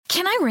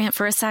Can I rant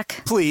for a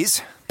sec?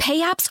 Please. Pay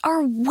apps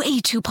are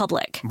way too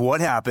public. What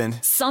happened?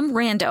 Some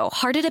rando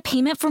hearted a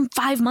payment from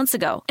 5 months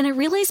ago, and I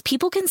realized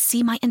people can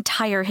see my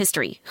entire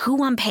history,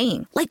 who I'm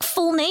paying, like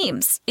full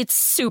names. It's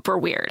super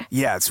weird.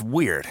 Yeah, it's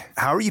weird.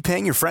 How are you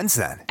paying your friends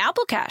then?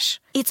 Apple Cash.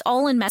 It's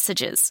all in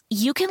messages.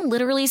 You can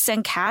literally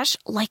send cash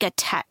like a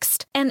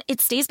text, and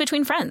it stays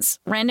between friends.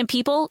 Random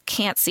people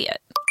can't see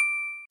it.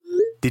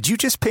 Did you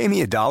just pay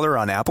me $1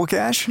 on Apple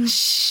Cash?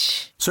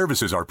 Shh.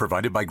 Services are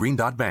provided by Green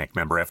Dot Bank.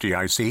 Member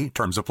FDIC.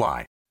 Terms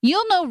apply.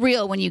 You'll know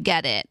real when you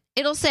get it.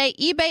 It'll say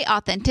eBay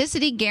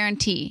Authenticity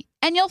Guarantee,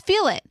 and you'll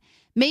feel it.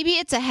 Maybe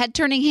it's a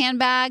head-turning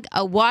handbag,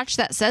 a watch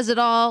that says it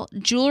all,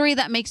 jewelry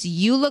that makes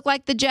you look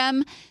like the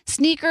gem,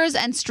 sneakers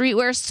and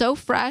streetwear so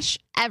fresh,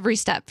 every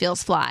step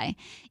feels fly.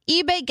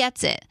 eBay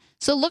gets it.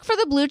 So look for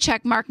the blue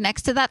check mark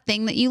next to that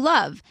thing that you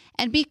love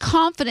and be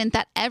confident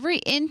that every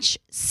inch,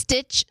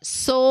 stitch,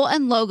 sole,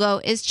 and logo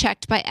is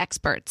checked by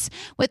experts.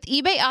 With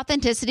eBay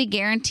Authenticity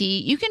Guarantee,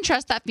 you can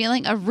trust that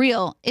feeling of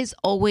real is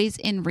always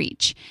in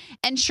reach.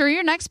 Ensure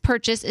your next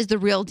purchase is the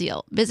real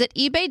deal. Visit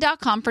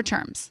ebay.com for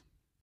terms.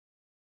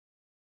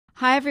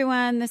 Hi,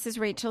 everyone. This is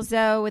Rachel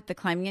Zoe with the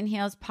Climbing in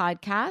Heels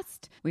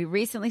podcast. We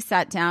recently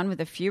sat down with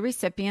a few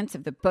recipients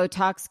of the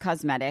Botox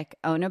Cosmetic,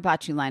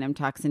 Onabotulinum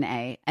Toxin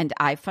A, and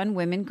iFund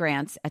Women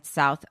grants at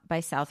South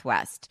by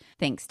Southwest,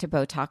 thanks to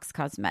Botox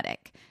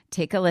Cosmetic.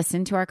 Take a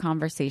listen to our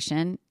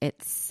conversation.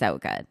 It's so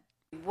good.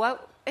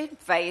 What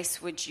advice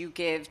would you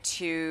give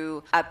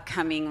to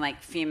upcoming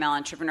female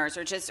entrepreneurs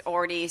or just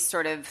already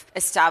sort of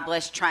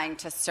established trying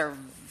to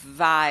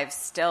survive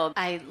still?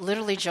 I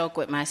literally joke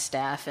with my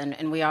staff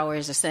and we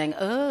always are saying,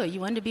 oh, you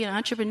want to be an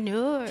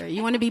entrepreneur?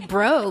 You want to be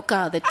broke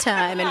all the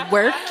time and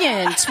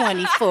working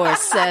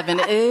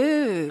 24/7.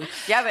 Ooh.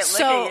 Yeah, but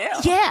look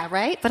at you. Yeah,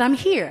 right? But I'm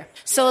here.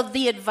 So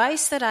the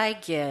advice that I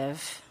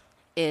give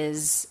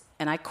is,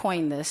 and I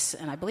coined this,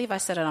 and I believe I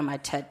said it on my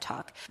TED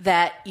Talk,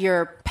 that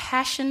your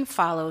passion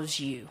follows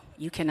you.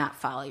 You cannot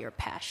follow your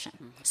passion.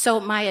 Mm-hmm.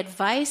 So my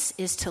advice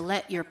is to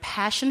let your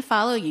passion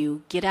follow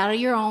you, get out of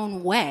your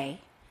own way,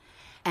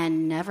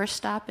 and never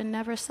stop and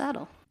never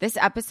settle. This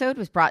episode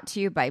was brought to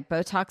you by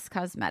Botox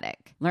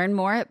Cosmetic. Learn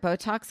more at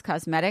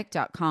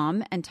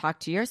BotoxCosmetic.com and talk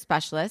to your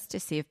specialist to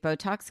see if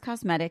Botox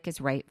Cosmetic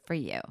is right for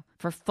you.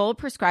 For full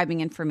prescribing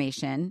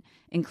information,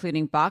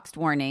 including boxed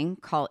warning,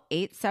 call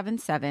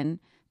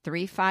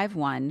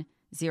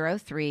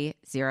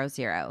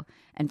 877-351-0300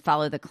 and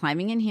follow the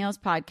Climbing in Heels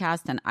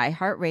podcast on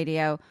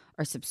iHeartRadio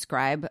or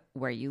subscribe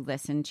where you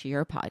listen to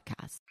your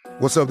podcast.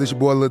 What's up? This is your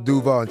boy Lil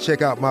Duval, and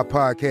check out my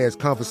podcast,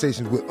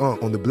 Conversations with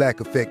Unc, on the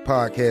Black Effect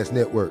Podcast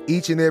Network.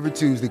 Each and every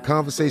Tuesday,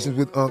 Conversations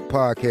with Unc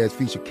podcast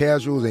feature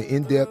casual and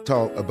in-depth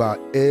talk about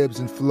ebbs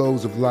and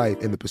flows of life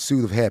and the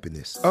pursuit of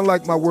happiness.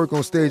 Unlike my work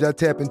on stage, I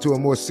tap into a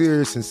more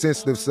serious and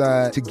sensitive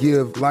side to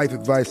give life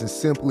advice and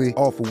simply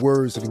offer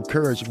words of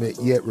encouragement,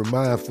 yet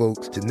remind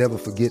folks to never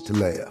forget to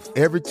laugh.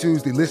 Every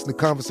Tuesday, listen to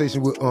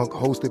Conversations with Unc,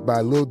 hosted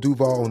by Lil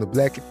Duval on the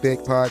Black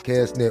Effect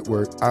Podcast Network,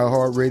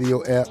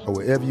 iHeartRadio app, or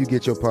wherever you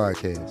get your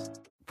podcasts.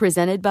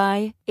 Presented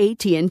by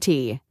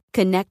AT&T.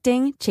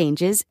 Connecting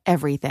changes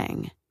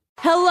everything.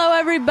 Hello,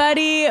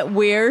 everybody.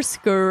 We're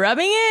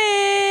scrubbing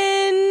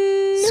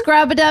in.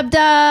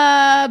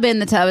 Scrub-a-dub-dub in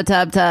the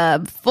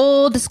tub.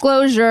 Full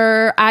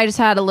disclosure, I just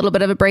had a little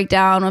bit of a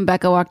breakdown when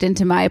Becca walked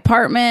into my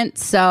apartment,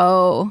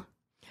 so...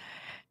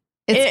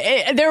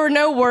 there were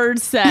no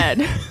words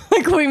said.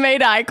 We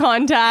made eye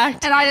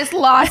contact. And I just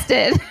lost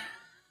it.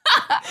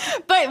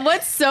 But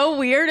what's so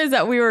weird is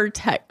that we were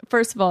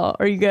first of all,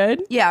 are you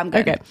good? Yeah, I'm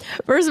good. Okay.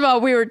 First of all,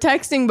 we were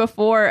texting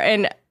before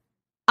and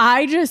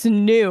I just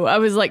knew. I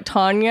was like,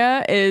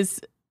 Tanya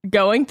is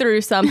going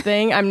through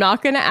something. I'm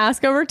not going to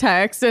ask over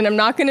text and I'm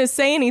not going to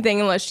say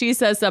anything unless she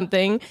says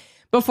something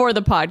before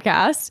the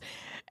podcast.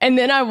 And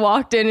then I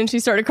walked in and she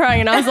started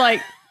crying and I was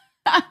like,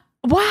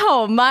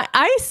 wow,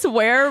 I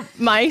swear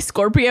my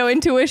Scorpio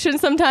intuition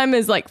sometimes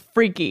is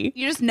freaky.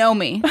 You just know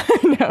me.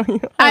 I know you.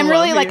 I'm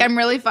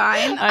really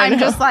fine. I'm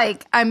just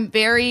I'm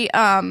very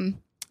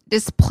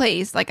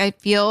displaced. I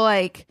feel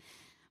like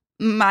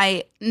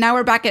now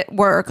we're back at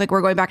work.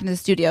 We're going back into the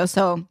studio.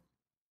 So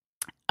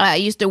I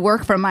used to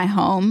work from my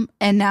home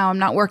and now I'm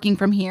not working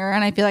from here.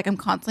 And I feel like I'm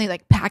constantly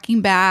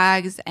packing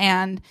bags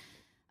and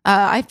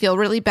I feel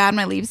really bad when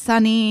I leave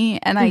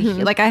Sunny. And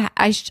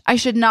I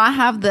should not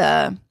have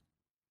the...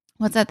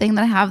 What's that thing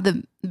that I have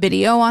the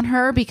video on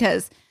her?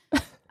 Because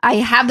I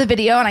have the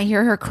video and I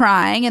hear her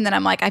crying. And then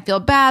I'm I feel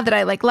bad that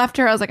I left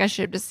her. I was I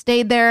should have just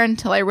stayed there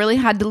until I really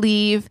had to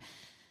leave.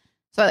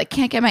 So I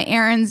can't get my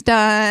errands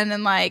done.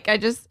 And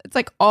it's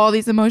all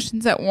these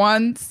emotions at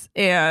once.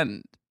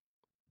 And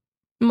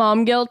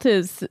mom guilt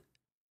is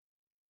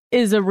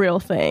a real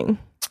thing.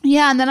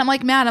 Yeah. And then I'm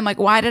mad. I'm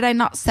why did I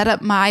not set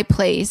up my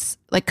place?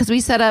 Because we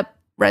set up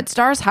Red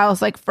Star's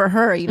house for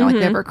her. We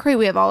have her crate.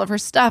 We have all of her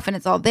stuff and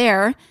it's all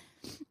there.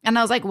 And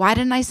I was why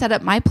didn't I set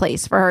up my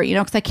place for her?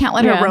 Because I can't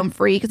let her roam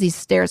free because these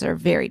stairs are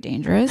very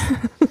dangerous.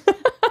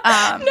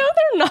 No,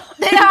 they're not.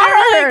 They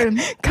are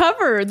like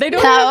covered. They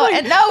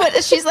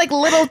don't. She's like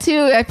little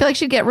too. I feel like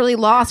she'd get really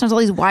lost. There's all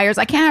these wires.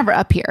 I can't have her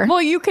up here.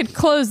 Well, you could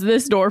close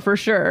this door for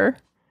sure.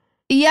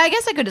 Yeah, I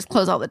guess I could just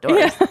close all the doors.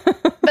 Yeah.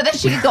 But then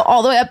she could go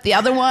all the way up the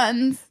other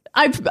ones.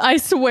 I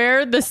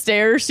swear the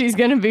stairs, she's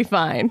going to be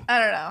fine. I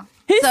don't know.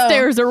 His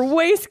stairs are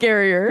way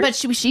scarier. But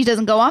she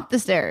doesn't go up the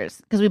stairs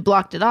because we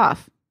blocked it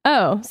off.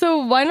 Oh,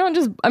 so why not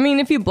just, I mean,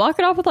 if you block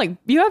it off with like,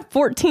 you have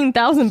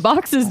 14,000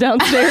 boxes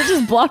downstairs,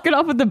 just block it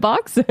off with the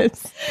boxes.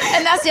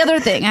 And that's the other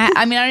thing.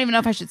 I mean, I don't even know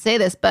if I should say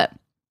this, but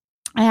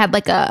I had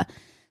like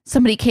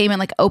somebody came and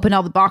like opened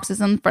all the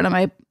boxes in front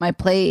of my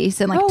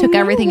place and like took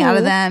everything out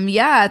of them.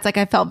 Yeah, it's like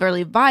I felt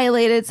really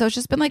violated. So it's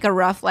just been like a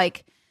rough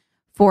like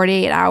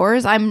 48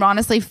 hours. I'm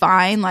honestly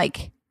fine.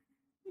 Like,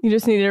 you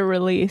just needed a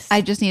release.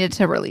 I just needed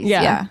to release.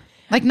 Yeah.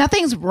 Like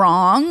nothing's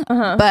wrong,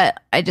 but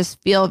I just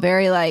feel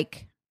very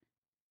like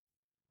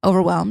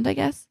overwhelmed, I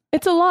guess.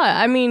 It's a lot.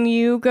 I mean,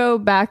 you go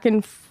back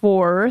and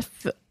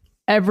forth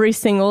every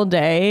single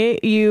day.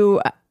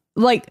 You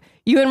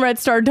and Red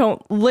Star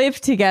don't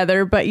live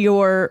together, but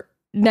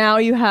now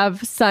you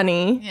have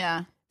Sunny.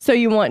 Yeah. So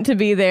you want to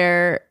be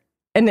there.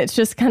 And it's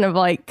just kind of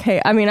like, hey,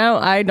 I mean,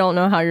 I don't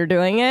know how you're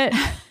doing it.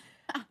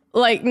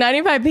 Like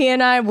 95P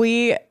and I,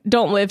 we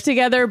don't live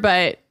together,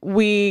 but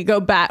we go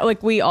back,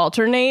 like we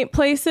alternate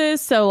places.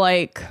 So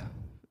like,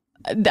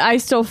 I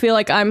still feel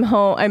like I'm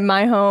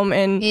my home,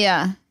 and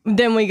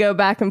then we go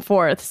back and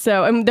forth.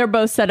 So, and they're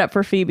both set up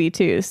for Phoebe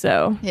too.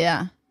 So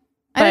yeah,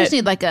 I just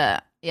need like I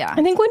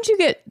think once you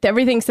get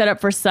everything set up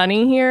for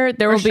Sunny here,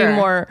 there will be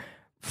more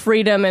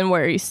freedom in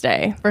where you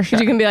stay. For sure,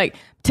 you can be like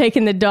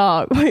taking the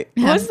dog. Wait,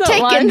 what's that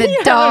taking line?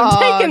 the dog?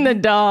 Taking the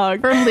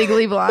dog from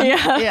Legally Blonde.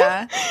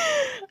 Yeah.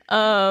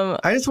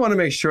 I just want to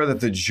make sure that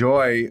the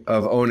joy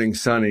of owning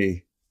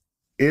Sunny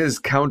is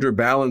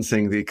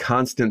counterbalancing the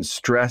constant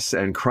stress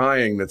and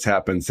crying that's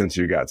happened since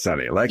you got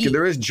Sunny. Like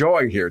there is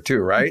joy here too,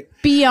 right?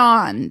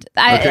 Beyond,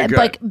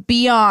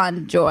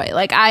 beyond joy.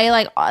 Like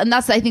and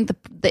that's I think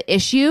the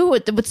issue.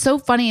 What's so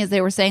funny is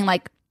they were saying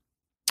like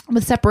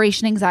with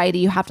separation anxiety,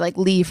 you have to like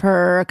leave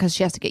her because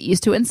she has to get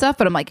used to it and stuff.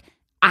 But I'm like,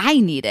 I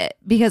need it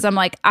because I'm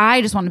like,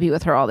 I just want to be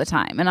with her all the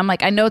time. And I'm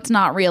like, I know it's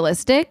not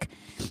realistic.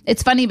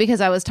 It's funny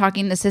because I was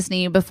talking to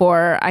Sisney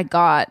before I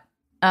got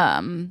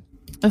Sunny,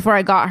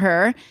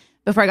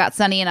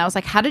 and I was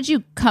like, how did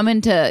you come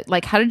into,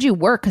 like, how did you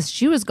work? Because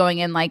she was going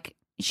in, like,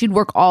 she'd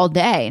work all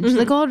day. And she's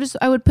like, oh,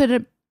 I would put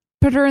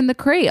her in the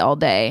crate all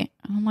day.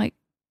 And I'm like,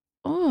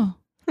 oh.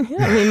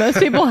 Yeah, I mean, most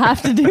people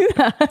have to do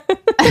that.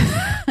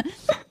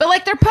 But,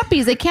 like, they're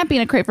puppies. They can't be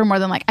in a crate for more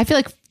than, like, I feel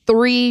like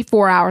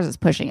 3-4 hours is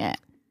pushing it.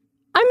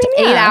 I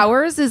mean, 8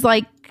 hours is,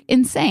 like,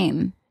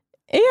 insane.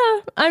 Yeah.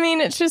 I mean,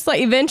 it's just,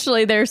 like,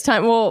 eventually there's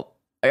time. Well,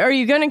 are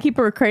you going to keep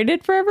her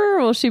crated forever,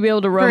 or will she be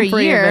able to roam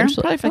free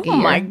eventually? Probably for a year.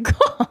 My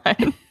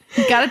God.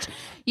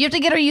 You have to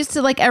get her used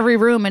to like every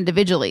room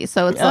individually.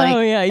 So it's like,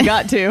 oh yeah, you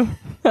got to.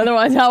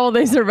 Otherwise, how will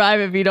they survive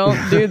if you don't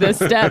do the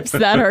steps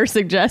that are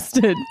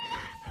suggested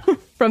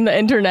from the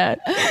internet?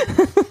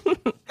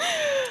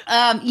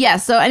 Yeah.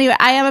 So anyway,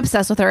 I am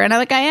obsessed with her, and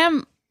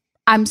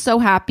I'm so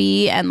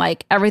happy, and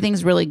like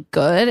everything's really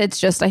good. It's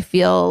just I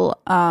feel,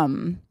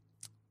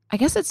 I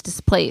guess it's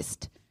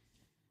displaced,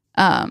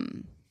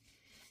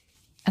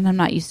 and I'm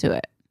not used to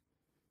it.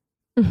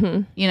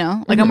 Mm-hmm. You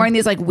know, like I'm wearing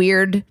these like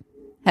weird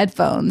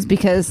headphones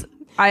because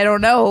I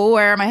don't know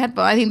where my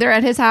headphones. I think they're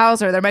at his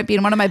house, or there might be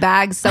in one of my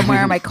bags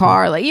somewhere in my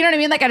car. Like, you know what I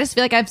mean? Like I just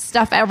feel like I have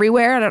stuff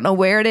everywhere. I don't know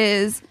where it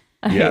is.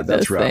 Yeah,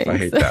 that's rough. I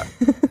hate that.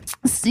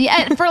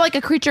 Yeah, for like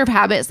a creature of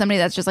habit, somebody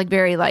that's just like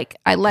very like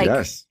I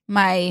like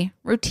my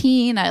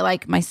routine. I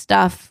like my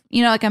stuff.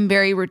 You know, like I'm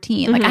very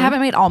routine. Mm-hmm. Like I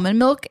haven't made almond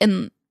milk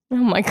in oh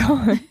my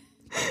God.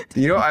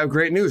 You know, I have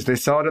great news. They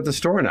sell it at the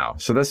store now,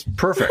 so that's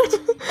perfect.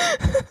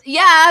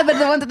 Yeah, but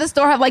the ones at the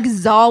store have like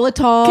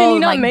xylitol. Can you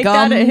not like make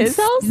that at his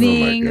house?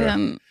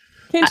 Oh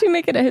Can't you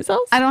make it at his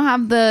house? I don't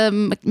have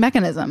the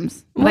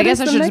mechanisms. I guess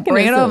I should just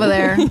bring it over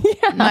there.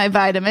 My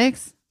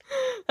Vitamix.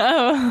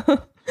 Oh,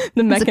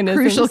 the mechanism.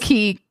 It's a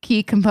crucial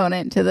key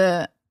component to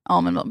the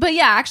almond milk. But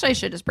yeah, actually, I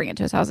should just bring it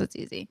to his house. It's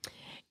easy.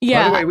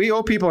 Yeah. By the way, we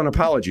owe people an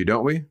apology,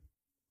 don't we?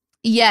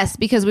 Yes,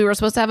 because we were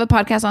supposed to have a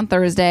podcast on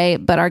Thursday,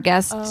 but our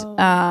guest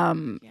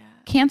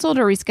canceled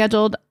or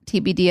rescheduled.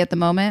 TBD at the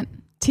moment.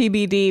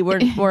 TBD.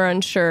 We're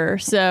unsure.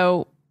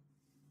 So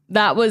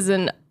that was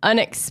an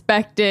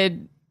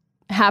unexpected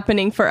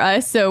happening for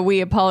us. So we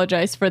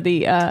apologize for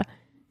the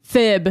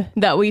fib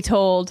that we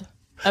told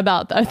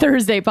about the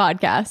Thursday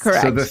podcast.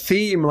 Correct. So the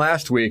theme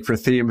last week for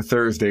Theme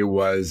Thursday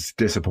was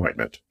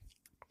disappointment.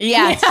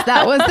 Yes,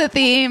 that was the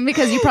theme,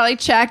 because you probably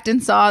checked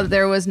and saw that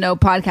there was no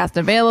podcast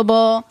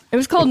available. It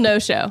was called No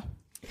Show.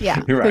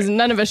 Yeah. Because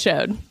none of us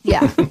showed.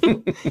 Yeah.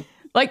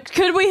 Like,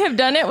 could we have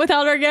done it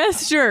without our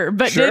guests? Sure.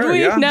 But did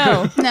we? Yeah.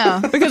 No.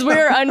 Because we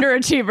are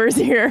underachievers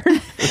here.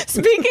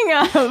 Speaking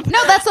of.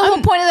 No, that's the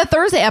whole point of the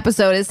Thursday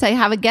episode, is to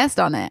have a guest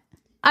on it.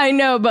 I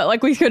know, but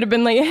like we could have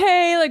been like,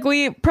 hey, like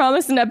we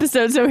promised an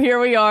episode, so here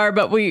we are,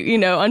 but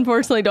we,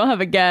 unfortunately don't have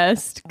a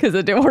guest because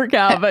it didn't work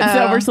out. But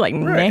so we're just like,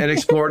 right. And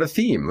explored a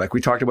theme. Like we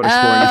talked about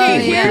exploring a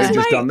theme. We could have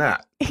just done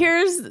that.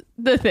 Here's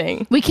the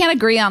thing. We can't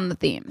agree on the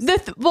themes.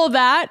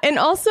 That, and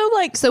also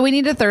like, so we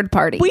need a third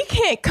party. We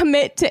can't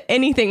commit to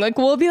anything. Like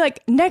we'll be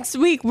like, next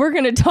week we're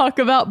going to talk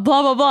about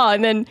blah, blah, blah.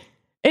 And then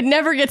it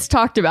never gets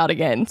talked about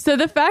again. So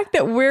the fact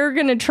that we're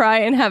going to try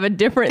and have a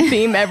different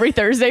theme every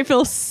Thursday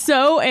feels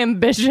so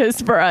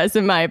ambitious for us,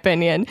 in my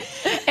opinion.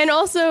 And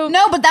also...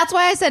 No, but that's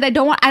why I said I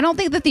don't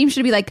think the theme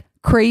should be like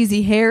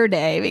Crazy Hair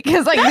Day,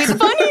 because like... That's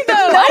funny though.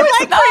 I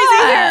like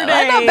Crazy Hair Day.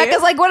 I know,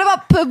 Becca's like, what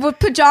about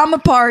Pajama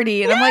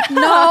Party? And I'm like,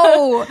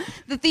 no.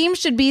 The theme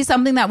should be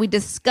something that we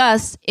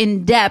discuss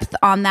in depth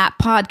on that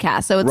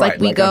podcast. So it's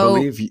like we go... I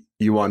believe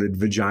you wanted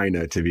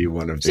vagina to be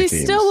one of the themes. She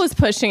still was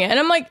pushing it. And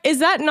I'm like, is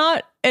that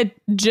not a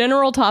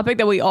general topic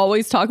that we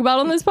always talk about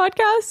on this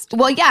podcast?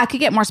 Well, yeah, I could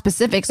get more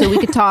specific. So we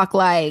could talk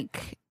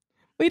like...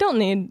 We're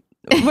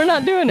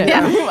not doing it.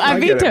 Yeah. I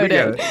vetoed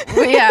it.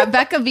 Well, yeah,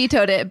 Becca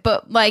vetoed it.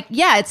 But like,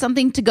 yeah, it's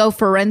something to go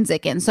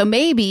forensic in. So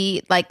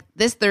maybe like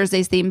this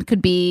Thursday's theme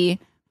could be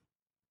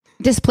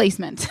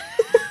displacement.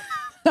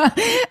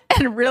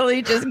 And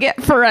really just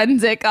get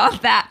forensic on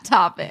that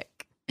topic.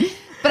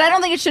 But I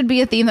don't think it should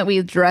be a theme that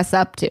we dress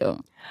up to.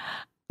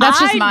 That's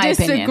just my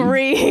opinion. I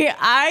disagree.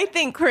 I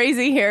think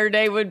Crazy Hair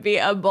Day would be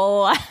a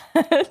blast.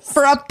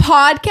 For a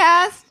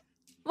podcast?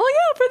 Well,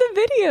 yeah, for the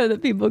video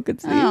that people could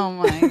see. Oh,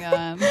 my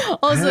God.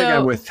 Also, I think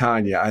I'm with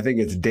Tanya. I think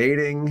it's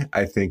dating.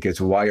 I think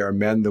it's why are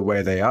men the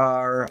way they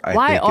are.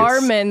 Why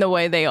are men the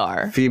way they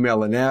are?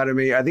 Female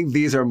anatomy. I think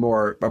these are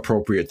more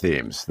appropriate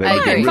themes.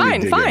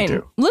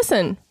 Fine.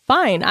 Listen,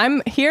 fine.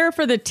 I'm here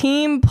for the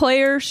team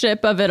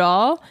playership of it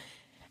all.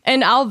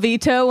 And I'll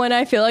veto when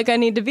I feel like I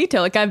need to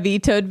veto. Like I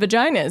vetoed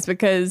vaginas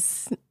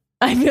because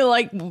I feel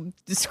like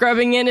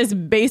scrubbing in is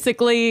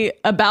basically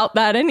about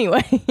that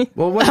anyway.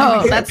 Well, what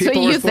did we get?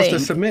 People were supposed to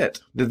submit.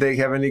 Did they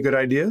have any good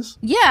ideas?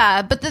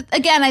 Yeah, but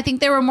again, I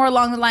think they were more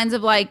along the lines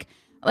of like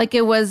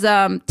it was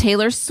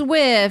Taylor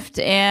Swift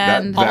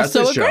and that's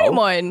also a great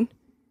one.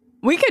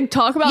 We could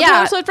talk about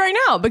Taylor Swift right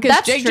now because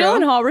Jake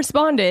Gyllenhaal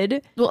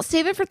responded. Well,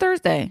 save it for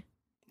Thursday.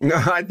 No,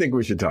 I think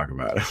we should talk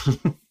about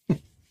it.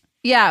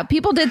 Yeah,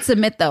 people did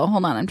submit, though.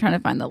 Hold on, I'm trying to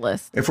find the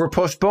list. If we're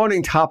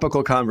postponing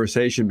topical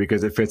conversation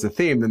because it fits a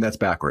theme, then that's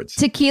backwards.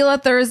 Tequila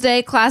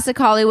Thursday, Classic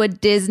Hollywood,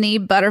 Disney,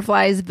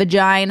 Butterflies,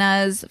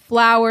 Vaginas,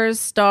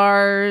 Flowers,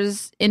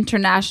 Stars,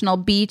 International,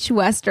 Beach,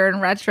 Western,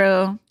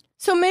 Retro.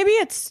 So maybe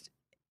it's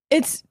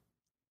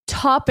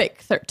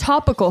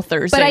topical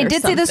Thursday. But I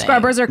did say the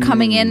Scrubbers are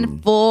coming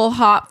in full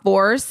hot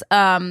force,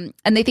 and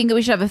they think that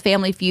we should have a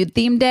Family Feud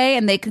theme day,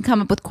 and they can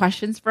come up with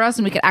questions for us,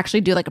 and we could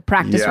actually do like a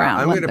practice round.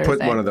 I'm going to put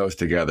one of those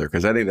together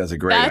because I think that's a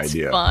great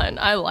idea. That's fun.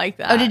 I like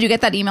that. Oh, did you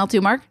get that email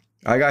too, Mark?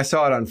 I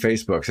saw it on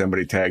Facebook.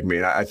 Somebody tagged me.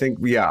 And I think,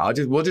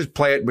 we'll just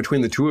play it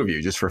between the two of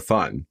you just for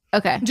fun.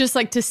 Okay. Just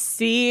like to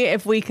see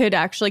if we could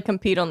actually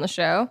compete on the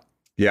show.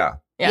 Yeah.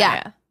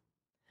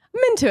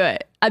 I'm into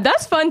it.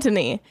 That's fun to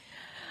me.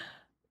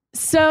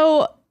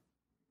 So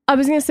I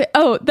was going to say,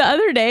 the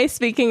other day,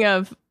 speaking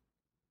of,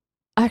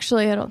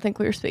 actually, I don't think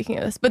we were speaking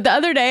of this, but the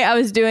other day I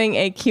was doing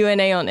a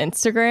Q&A on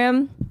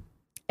Instagram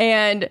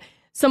and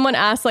someone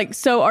asked like,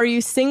 so are you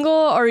single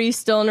or are you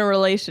still in a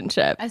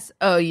relationship?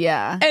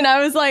 Yeah. And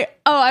I was like,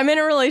 I'm in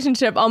a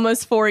relationship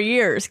almost 4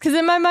 years. Because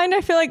in my mind,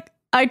 I feel like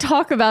I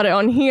talk about it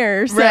on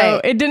here.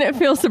 So it didn't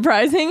feel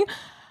surprising.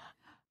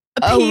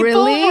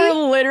 People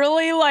were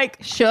literally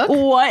like, shook.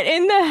 What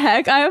in the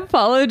heck? I have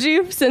followed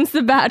you since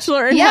The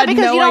Bachelor and had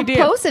because you don't idea.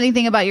 Post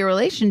anything about your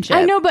relationship.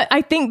 I know, but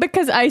I think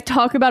because I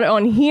talk about it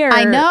on here,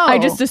 I know. I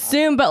just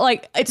assume. But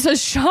like, it's so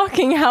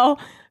shocking how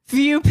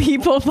few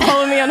people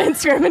follow me on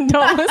Instagram and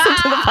don't listen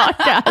to the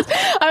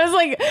podcast. I was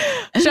like,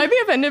 should I be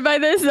offended by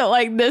this? That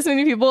like this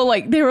many people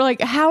they were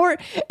like,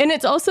 and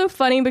it's also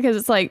funny because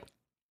it's like,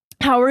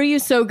 how are you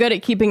so good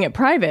at keeping it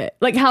private?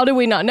 Like, how do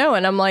we not know?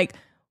 And I'm like,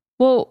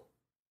 well,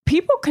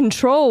 people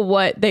control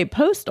what they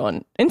post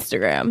on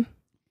Instagram.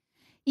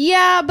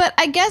 Yeah, but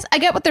I guess I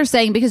get what they're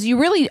saying because you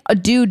really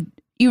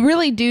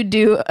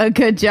do a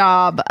good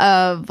job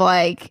of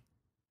like,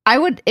 I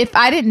would, if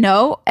I didn't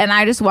know and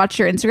I just watched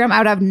your Instagram, I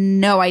would have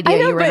no idea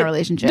you were in a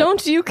relationship.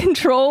 Don't you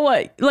control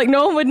what, like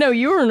no one would know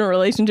you were in a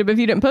relationship if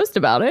you didn't post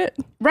about it.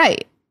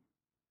 Right.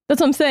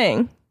 That's what I'm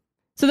saying.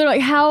 So they're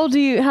like, how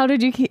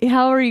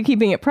are you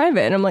keeping it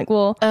private? And I'm like,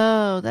 well,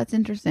 oh, that's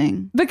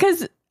interesting.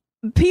 Because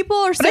people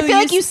are so But I feel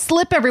like you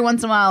slip every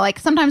once in a while. Like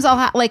sometimes I'll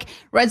have like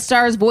Red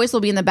Star's voice will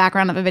be in the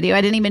background of a video.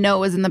 I didn't even know it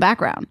was in the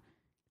background.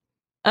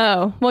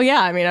 Oh, well,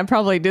 yeah. I mean, I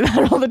probably do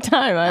that all the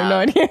time. I have no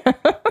idea.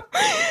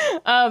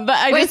 But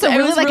I Wait, so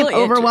really like an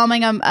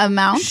overwhelming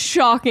amount?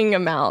 Shocking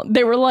amount.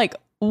 They were like,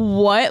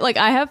 what? Like,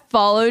 I have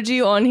followed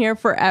you on here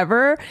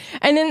forever.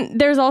 And then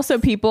there's also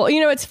people,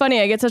 it's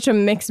funny. I get such a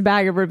mixed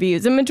bag of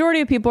reviews. The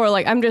majority of people are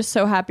like, I'm just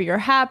so happy you're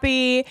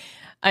happy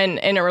and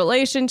in a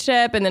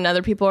relationship. And then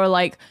other people are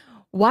like,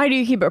 why do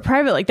you keep it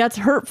private? Like, that's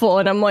hurtful.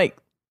 And I'm like,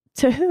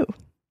 to who?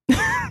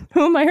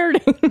 Who am I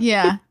hurting?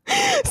 Yeah.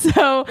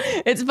 So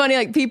it's funny,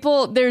 like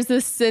people, there's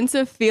this sense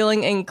of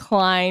feeling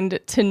inclined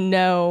to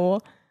know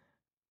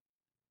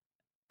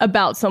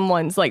about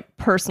someone's like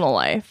personal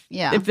life.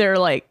 Yeah. If they're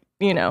like,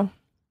 you know,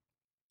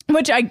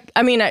 which I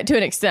mean, to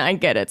an extent, I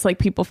get it. It's like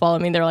people follow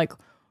me. They're like,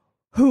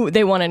 who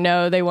they want to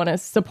know, they want to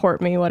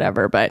support me,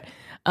 whatever. But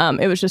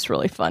it was just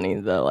really funny.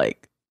 The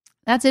like,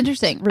 that's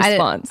interesting.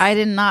 Response. I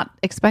did not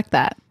expect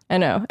that. I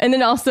know. And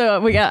then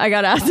also I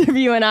got asked if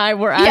you and I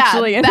were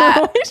actually in a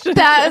relationship.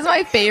 That is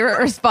my favorite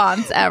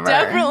response ever.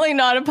 Definitely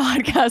not a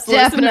podcast listener.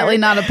 Definitely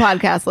not a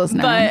podcast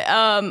listener. But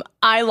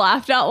I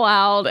laughed out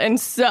loud. And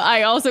so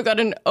I also got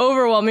an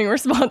overwhelming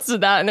response to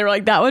that. And they were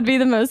like, that would be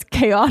the most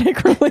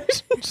chaotic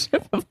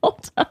relationship of all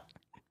time.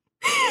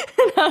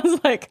 And I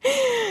was like,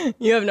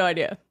 you have no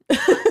idea.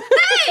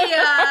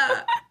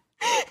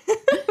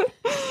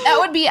 That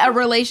would be a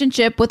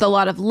relationship with a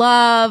lot of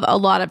love, a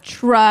lot of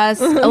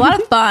trust, a lot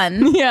of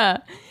fun. Yeah.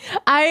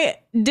 I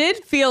did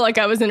feel like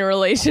I was in a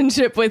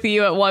relationship with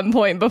you at one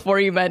point before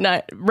you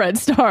met Red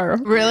Star.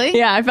 Really?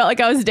 Yeah, I felt like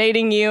I was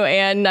dating you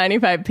and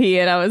 95P,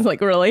 and I was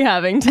like really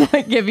having to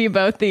like give you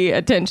both the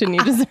attention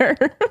you deserve.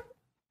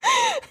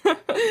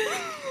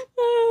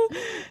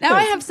 Now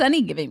I have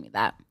Sunny giving me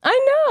that.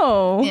 I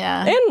know.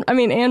 Yeah.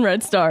 And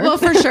Red Star. Well,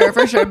 for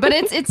sure. But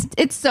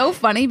it's so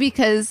funny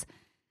because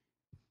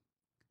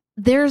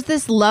there's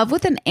this love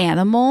with an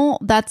animal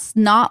that's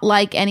not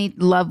like any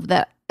love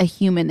that a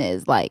human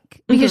is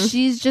like, because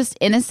she's just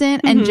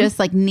innocent and just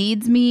like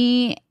needs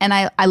me, and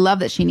I love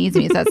that she needs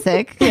me. Is that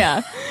sick?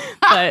 Yeah.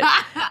 But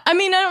I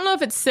mean, I don't know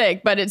if it's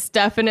sick, but it's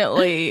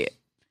definitely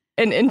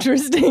an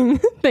interesting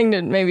thing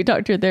to maybe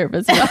talk to your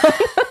therapist about.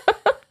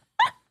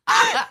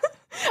 I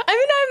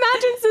mean, I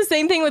imagine it's the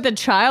same thing with a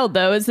child,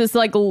 though. It's this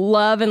like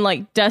love and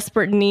like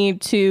desperate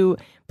need to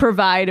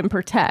provide and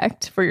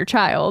protect for your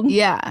child.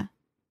 Yeah,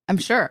 I'm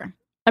sure.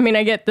 I mean,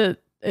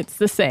 it's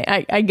the same.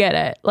 I get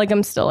it. Like,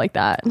 I'm still like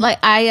that. Like,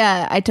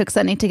 I took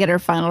Sunny to get her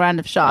final round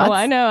of shots. Oh,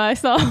 I know. I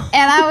saw. And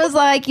I was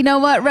like, you know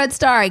what, Red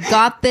Star, I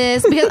got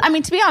this. Because, I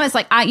mean, to be honest,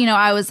 like,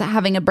 I was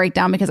having a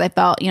breakdown because I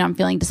felt, I'm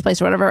feeling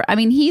displaced or whatever. I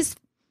mean, he's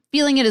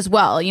feeling it as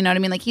well. You know what I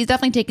mean? Like, he's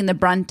definitely taking the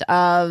brunt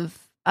of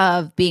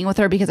being with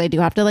her because I do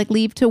have to like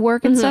leave to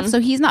work and stuff. So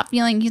he's not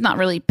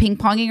really ping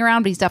ponging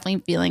around, but he's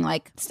definitely feeling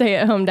like stay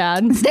at home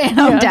dad.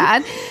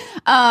 Dad.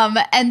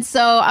 And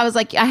so I was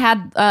like, I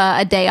had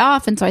a day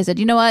off, and so I said,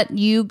 you know what,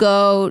 you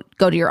go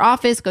to your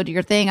office, go do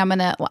your thing.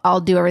 I'll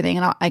do everything,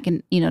 and I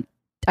can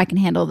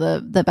handle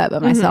the vet by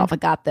myself. I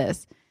got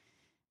this.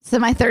 So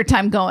my third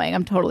time going,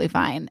 I'm totally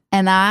fine.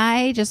 And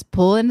I just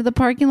pull into the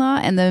parking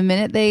lot, and the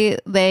minute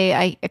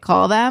I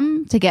call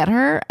them to get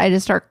her, I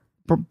just start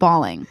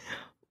bawling.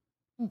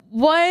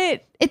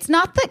 What? It's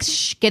not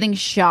the getting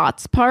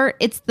shots part.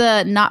 It's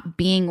the not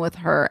being with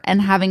her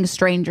and having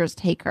strangers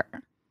take her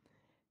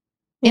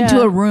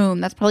into a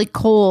room that's probably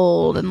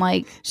cold, and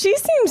like she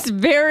seems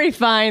very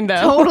fine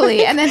though.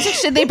 Totally. And then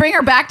they bring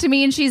her back to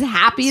me, and she's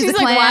happy as a clam.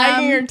 She's like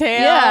wagging her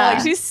tail. Yeah.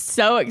 Like she's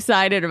so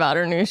excited about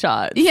her new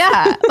shots.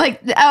 Yeah.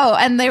 Like,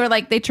 and they were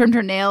like, they trimmed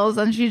her nails,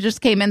 and she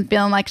just came in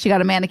feeling like she got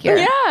a manicure.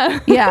 Yeah.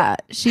 Yeah.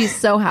 She's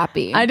so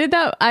happy. I did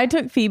that. I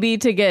took Phoebe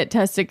to get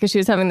tested because she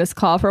was having this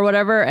cough or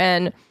whatever.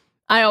 And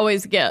I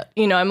always get,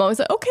 I'm always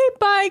like, okay,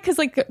 bye. Cause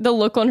like the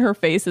look on her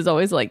face is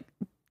always like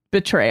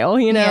betrayal,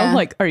 Yeah.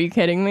 Like, are you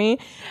kidding me?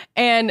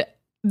 And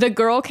the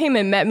girl came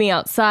and met me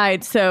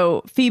outside.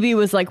 So Phoebe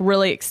was like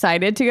really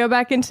excited to go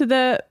back into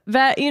the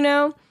vet,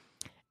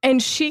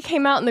 and she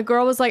came out, and the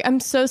girl was like, I'm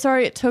so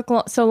sorry it took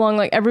so long.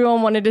 Like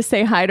everyone wanted to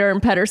say hi to her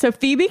and pet her. So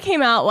Phoebe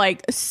came out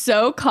like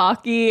so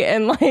cocky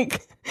and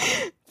like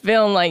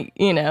feeling like,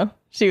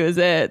 she was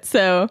it.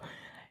 So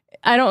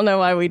I don't know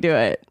why we do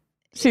it.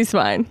 She's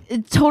fine.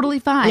 It's totally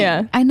fine.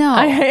 Yeah. I know.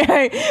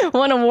 I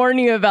want to warn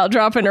you about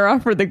dropping her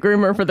off for the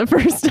groomer for the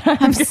first time.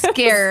 I'm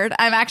scared.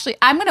 I'm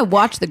going to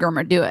watch the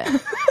groomer do it.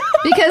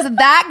 Because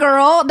that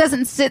girl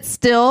doesn't sit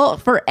still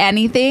for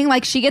anything.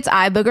 Like, she gets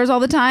eye boogers all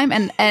the time,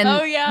 and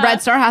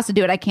Red Star has to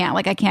do it. I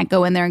can't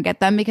go in there and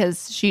get them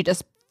because she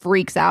just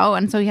freaks out,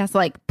 and so he has to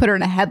like put her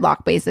in a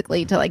headlock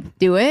basically to like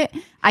do it.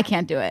 I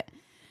can't do it.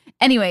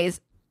 Anyways,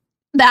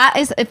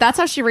 if that's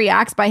how she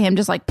reacts by him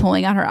just like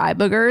pulling out her eye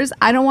boogers,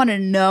 I don't want to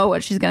know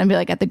what she's going to be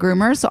like at the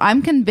groomer. So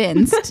I'm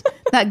convinced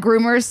that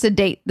groomers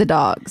sedate the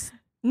dogs.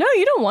 No,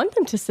 you don't want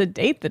them to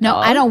sedate the dog. No,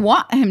 I don't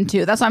want him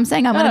to. That's what I'm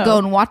saying. I'm going to go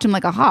and watch him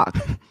like a hawk.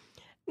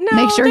 No,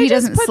 make sure he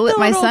doesn't slip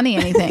my Sunny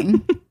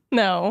anything.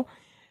 No.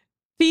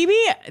 Phoebe,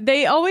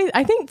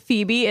 I think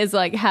Phoebe is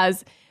like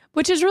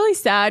which is really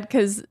sad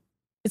because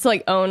it's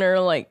like owner,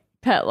 like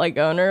pet, like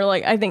owner.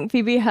 Like I think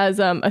Phoebe has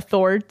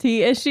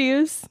authority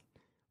issues.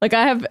 Like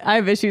I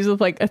have issues with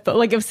like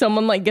if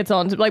someone like gets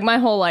on to, like my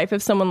whole life,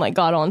 if someone like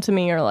got on to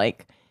me or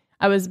like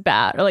I was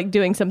bad or like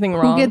doing something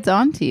wrong. Who gets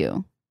on to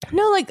you?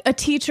 No, like a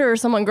teacher or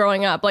someone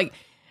growing up. Like,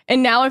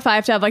 and now if I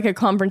have to have like a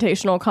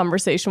confrontational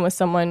conversation with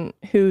someone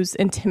who's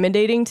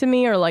intimidating to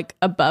me or like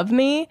above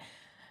me,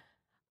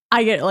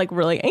 I get like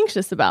really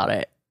anxious about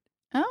it.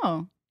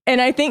 Oh. And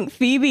I think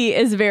Phoebe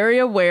is very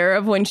aware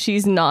of when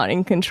she's not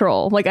in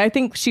control. Like, I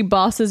think she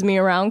bosses me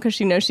around because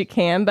she knows she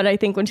can. But I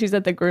think when she's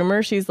at the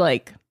groomer, she's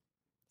like,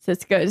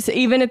 it's good. So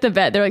even at the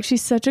vet, they're like,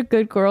 she's such a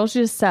good girl. She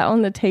just sat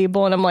on the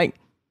table. And I'm like,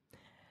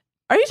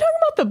 are you talking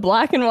about the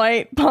black and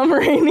white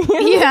Pomeranian?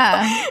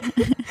 Yeah.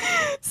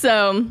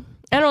 So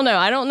I don't know.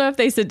 I don't know if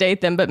they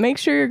sedate them, but make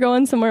sure you're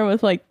going somewhere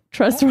with like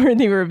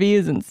trustworthy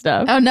reviews and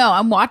stuff. Oh, no,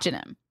 I'm watching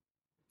him.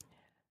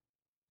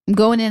 I'm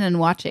going in and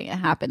watching it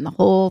happen, the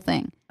whole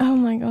thing. Oh,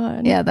 my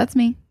God. Yeah, that's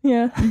me.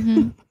 Yeah.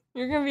 Mm-hmm.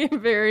 You're going to be a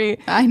very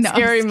know,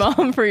 scary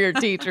mom for your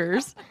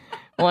teachers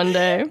one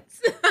day.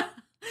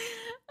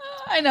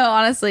 I know,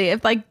 honestly,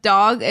 if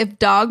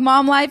dog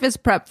mom life is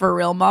prep for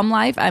real mom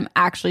life, I'm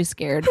actually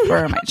scared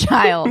for my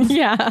child.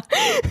 Yeah.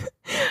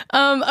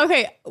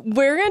 Okay,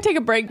 we're going to take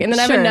a break and then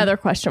I have another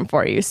question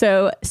for you.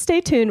 So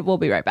stay tuned. We'll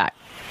be right back.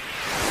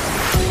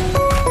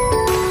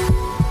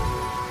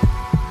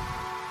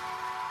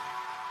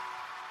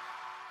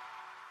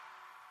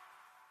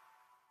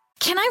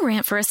 Can I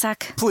rant for a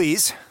sec?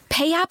 Please.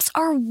 Pay apps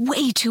are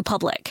way too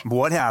public.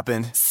 What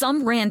happened?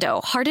 Some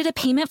rando hearted a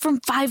payment from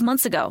 5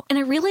 months ago, and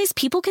I realized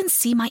people can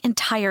see my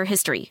entire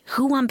history,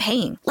 who I'm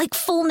paying, like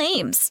full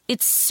names.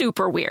 It's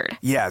super weird.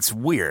 Yeah, it's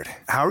weird.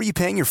 How are you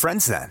paying your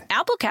friends then?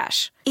 Apple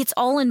Cash. It's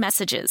all in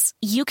messages.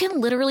 You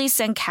can literally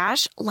send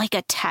cash like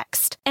a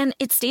text, and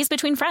it stays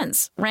between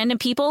friends. Random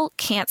people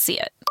can't see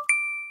it.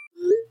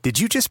 Did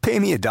you just pay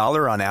me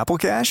 $1 on Apple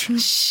Cash?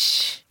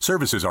 Shh.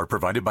 Services are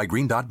provided by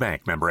Green Dot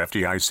Bank. Member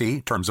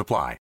FDIC. Terms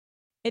apply.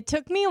 It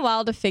took me a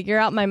while to figure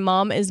out my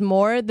mom is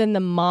more than the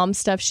mom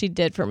stuff she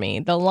did for me.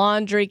 The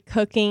laundry,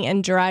 cooking,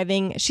 and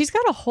driving. She's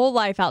got a whole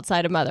life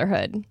outside of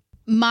motherhood.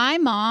 My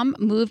mom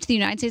moved to the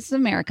United States of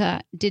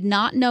America, did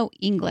not know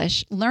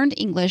English, learned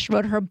English,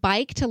 rode her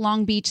bike to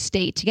Long Beach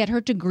State to get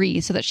her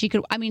degree so that she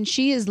could, I mean,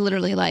 she is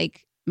literally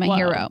like my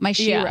hero, my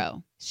shiro. Yeah.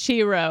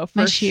 Shiro, for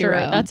my sure.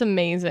 shiro. That's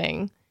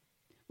amazing.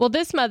 Well,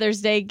 this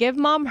Mother's Day, give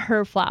mom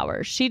her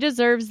flowers. She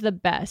deserves the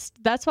best.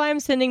 That's why I'm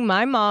sending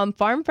my mom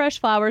farm fresh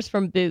flowers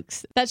from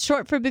Bouqs. That's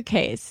short for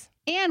bouquets.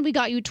 And we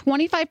got you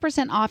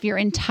 25% off your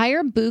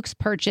entire Bouqs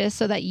purchase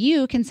so that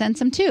you can send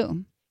some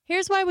too.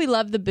 Here's why we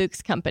love the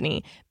Bouqs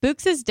company.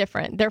 Bouqs is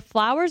different. Their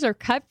flowers are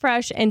cut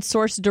fresh and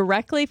sourced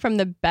directly from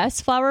the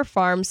best flower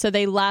farms, so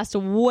they last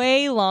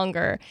way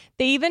longer.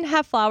 They even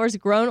have flowers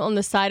grown on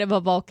the side of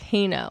a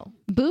volcano.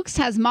 Bouqs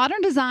has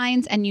modern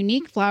designs and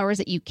unique flowers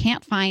that you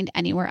can't find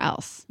anywhere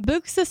else.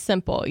 Bouqs is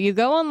simple. You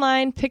go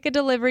online, pick a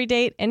delivery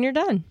date, and you're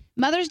done.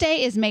 Mother's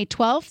Day is May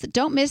 12th.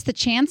 Don't miss the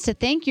chance to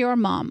thank your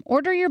mom.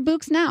 Order your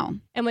Bouqs now.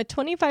 And with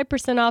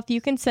 25% off, you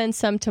can send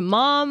some to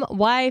mom,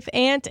 wife,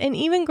 aunt, and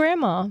even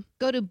grandma.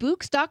 Go to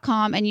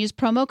Bouqs.com and use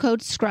promo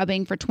code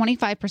SCRUBBING for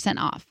 25%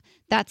 off.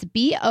 That's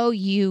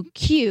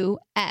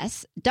BOUQS.com,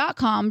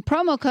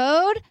 promo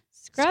code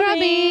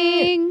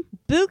SCRUBBING.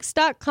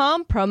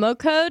 Bouqs.com, promo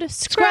code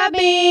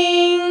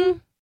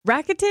SCRUBBING.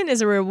 Rakuten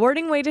is a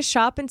rewarding way to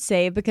shop and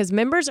save because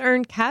members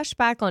earn cash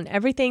back on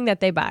everything that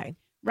they buy.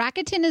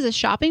 Rakuten is a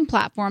shopping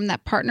platform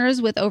that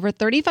partners with over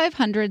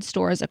 3,500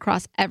 stores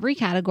across every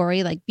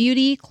category like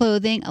beauty,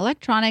 clothing,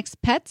 electronics,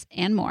 pets,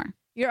 and more.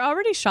 You're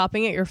already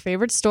shopping at your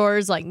favorite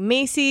stores like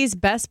Macy's,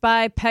 Best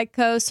Buy,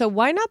 Petco, so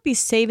why not be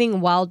saving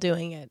while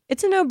doing it?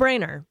 It's a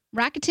no-brainer.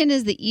 Rakuten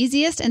is the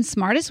easiest and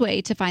smartest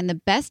way to find the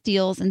best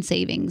deals and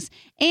savings.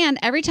 And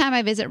every time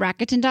I visit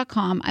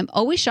Rakuten.com, I'm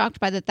always shocked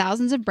by the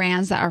thousands of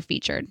brands that are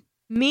featured.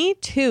 Me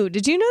too.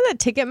 Did you know that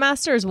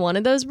Ticketmaster is one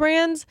of those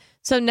brands?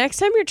 So next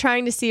time you're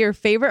trying to see your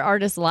favorite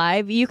artist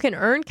live, you can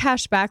earn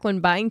cash back when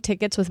buying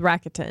tickets with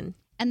Rakuten.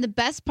 And the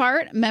best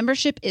part,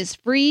 membership is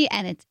free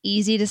and it's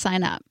easy to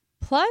sign up.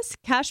 Plus,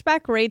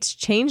 cashback rates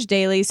change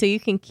daily, so you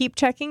can keep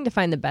checking to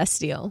find the best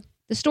deal.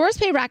 The stores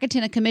pay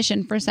Rakuten a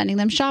commission for sending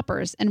them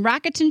shoppers, and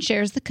Rakuten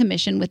shares the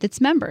commission with its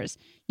members.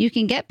 You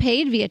can get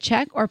paid via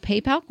check or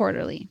PayPal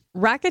quarterly.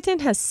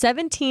 Rakuten has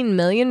 17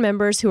 million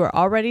members who are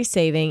already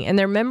saving, and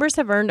their members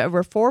have earned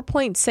over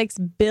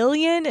 $4.6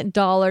 billion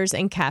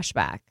in cash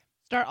back.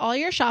 Start all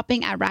your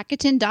shopping at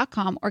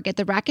Rakuten.com or get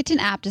the Rakuten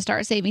app to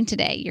start saving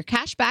today. Your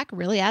cash back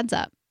really adds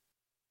up.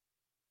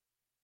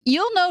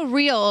 You'll know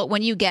real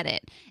when you get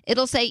it.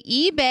 It'll say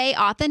eBay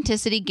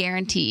Authenticity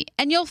Guarantee,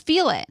 and you'll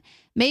feel it.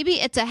 Maybe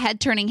it's a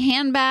head-turning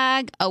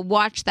handbag, a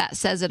watch that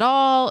says it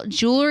all,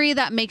 jewelry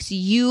that makes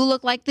you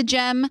look like the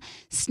gem,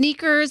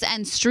 sneakers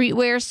and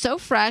streetwear so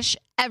fresh,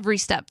 every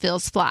step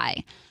feels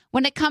fly.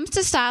 When it comes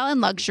to style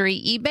and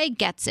luxury, eBay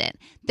gets it.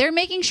 They're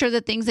making sure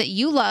the things that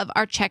you love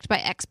are checked by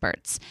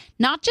experts.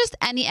 Not just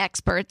any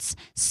experts,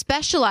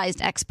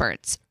 specialized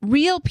experts,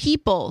 real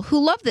people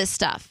who love this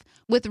stuff,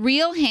 with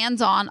real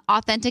hands-on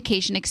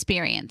authentication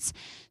experience.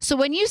 So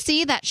when you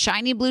see that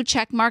shiny blue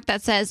check mark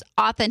that says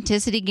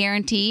Authenticity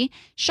Guarantee,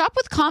 shop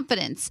with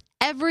confidence.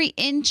 Every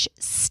inch,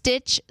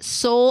 stitch,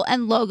 sole,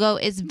 and logo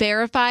is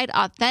verified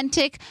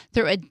authentic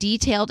through a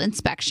detailed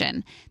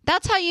inspection.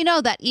 That's how you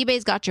know that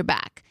eBay's got your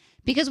back.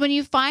 Because when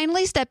you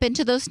finally step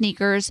into those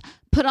sneakers,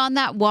 Put on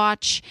that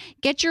watch,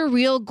 get your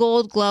real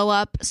gold glow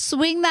up,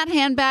 swing that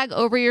handbag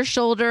over your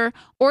shoulder,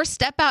 or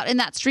step out in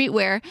that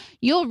streetwear,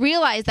 you'll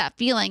realize that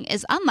feeling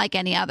is unlike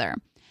any other.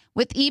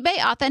 With eBay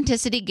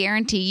Authenticity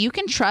Guarantee, you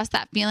can trust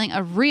that feeling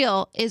of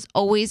real is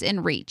always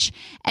in reach.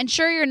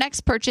 Ensure your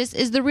next purchase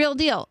is the real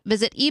deal.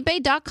 Visit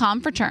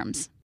ebay.com for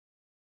terms.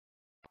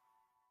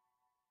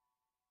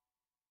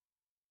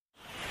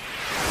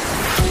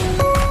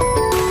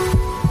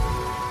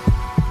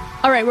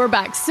 All right, we're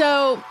back.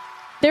 So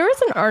there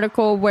was an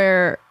article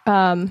where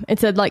it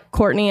said like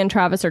Courtney and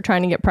Travis are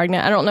trying to get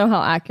pregnant. I don't know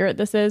how accurate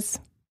this is,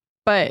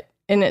 and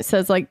it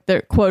says like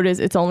the quote is,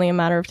 "It's only a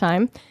matter of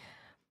time."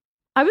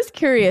 I was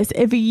curious,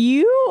 if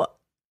you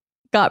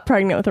got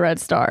pregnant with a Red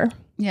Star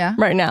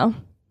right now,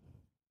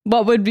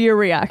 what would your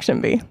reaction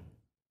be?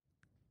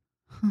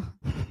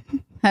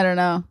 I don't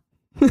know.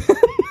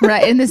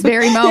 Right in this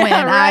very moment,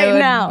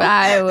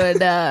 I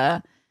would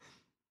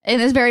in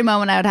this very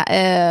moment,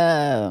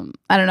 I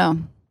don't know.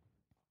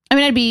 I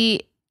mean, I'd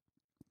be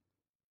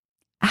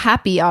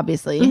happy,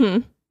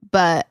 obviously,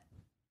 but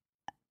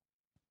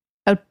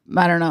I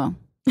don't know.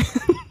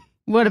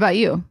 What about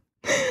you?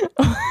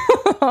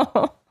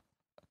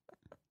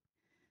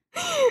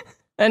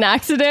 An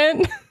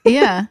accident?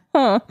 Yeah.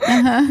 Huh. Well,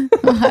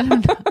 I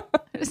don't know.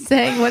 I'm just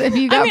saying, what if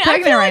you got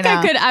pregnant right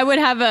now? I would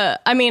have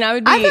I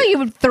would be... I thought you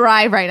would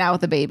thrive right now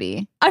with a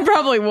baby. I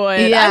probably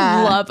would.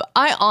 Yeah.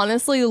 I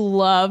honestly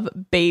love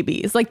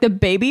babies. Like the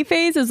baby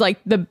phase is like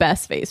the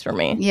best phase for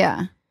me.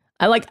 Yeah.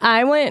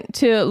 I went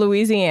to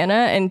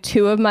Louisiana and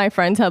 2 of my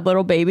friends had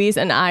little babies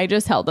and I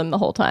just held them the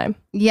whole time.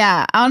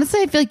 Yeah. Honestly,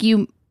 I feel like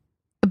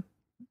a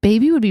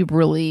baby would be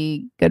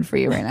really good for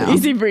you right now.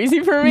 Easy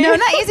breezy for me? No,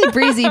 not easy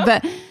breezy,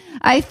 but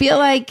I feel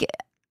like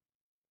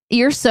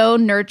you're so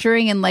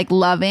nurturing and like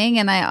loving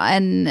and I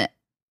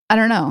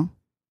don't know.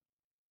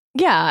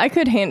 Yeah, I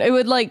could handle it.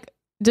 Would like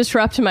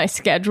disrupt my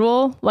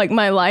schedule, like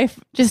my life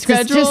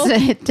schedule.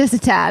 Just a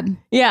tad.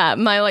 Yeah,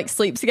 my like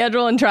sleep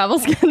schedule and travel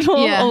schedule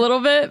a little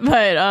bit.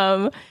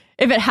 But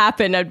if it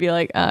happened, I'd be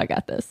like, oh, I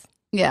got this.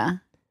 Yeah.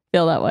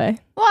 Feel that way.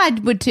 Well, I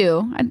would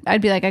too.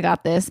 I'd be like, I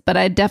got this, but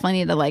I definitely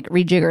need to like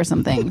rejigger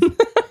some things.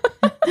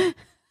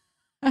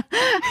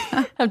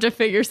 Have to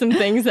figure some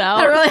things out.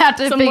 I really have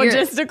to some figure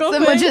logistical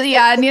some things.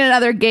 I need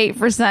another gate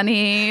for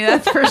Sunny.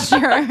 That's for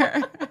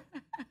sure.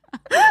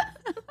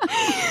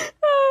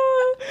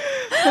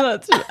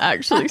 That's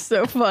actually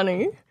so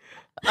funny.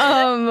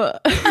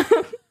 Mark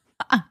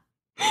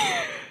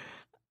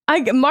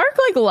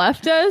like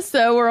left us,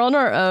 so we're on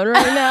our own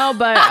right now.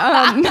 But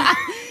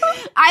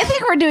I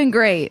think we're doing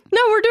great. No,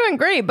 we're doing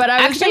great. But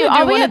I was going to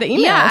do one of the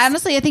emails. Yeah,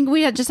 honestly, I think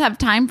we just have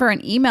time for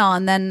an email,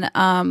 and then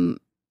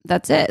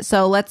that's it.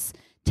 So let's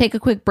take a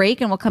quick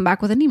break, and we'll come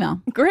back with an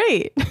email.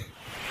 Great.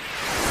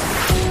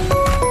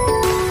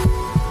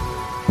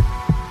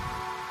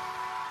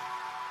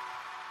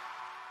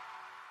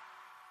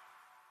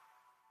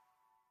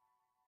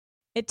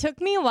 It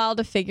took me a while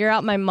to figure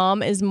out my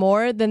mom is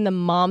more than the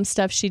mom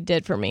stuff she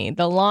did for me.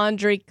 The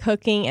laundry,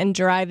 cooking, and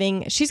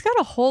driving. She's got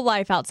a whole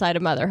life outside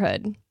of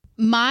motherhood.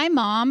 My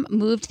mom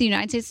moved to the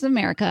United States of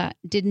America,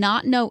 did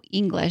not know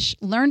English,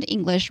 learned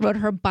English, rode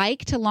her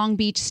bike to Long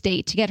Beach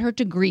State to get her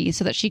degree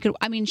so that she could,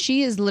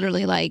 she is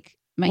literally like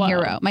my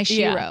hero, my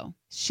shiro. Yeah.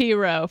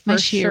 Shiro, for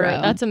sure.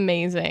 That's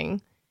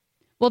amazing.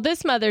 Well,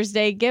 this Mother's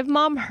Day, give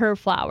mom her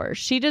flowers.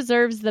 She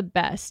deserves the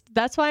best.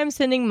 That's why I'm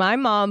sending my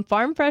mom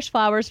farm fresh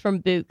flowers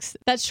from Bouqs.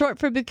 That's short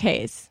for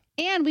bouquets.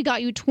 And we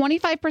got you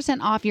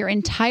 25% off your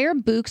entire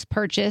Bouqs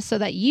purchase so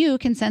that you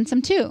can send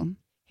some too.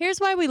 Here's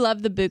why we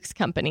love the Bouqs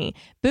company.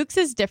 Bouqs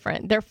is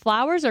different. Their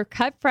flowers are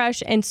cut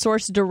fresh and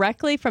sourced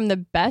directly from the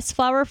best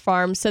flower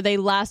farms, so they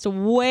last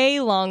way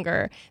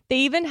longer. They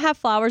even have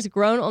flowers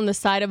grown on the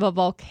side of a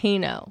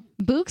volcano.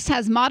 Bouqs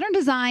has modern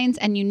designs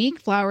and unique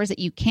flowers that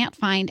you can't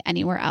find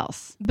anywhere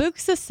else.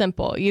 Bouqs is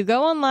simple. You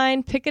go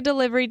online, pick a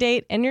delivery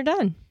date, and you're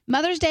done.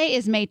 Mother's Day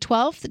is May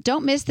 12th.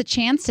 Don't miss the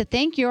chance to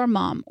thank your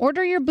mom.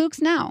 Order your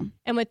Bouqs now.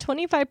 And with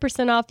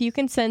 25% off, you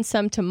can send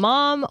some to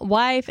mom,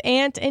 wife,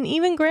 aunt, and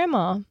even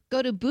grandma.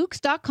 Go to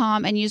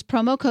Bouqs.com and use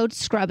promo code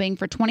SCRUBBING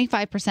for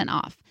 25%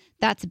 off.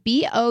 That's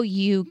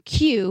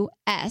BOUQS.com,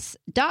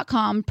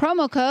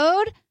 promo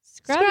code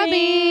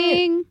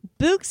SCRUBBING.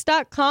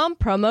 Bouqs.com,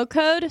 promo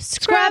code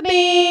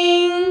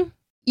SCRUBBING.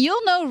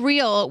 You'll know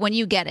real when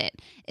you get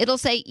it. It'll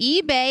say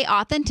eBay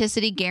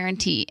Authenticity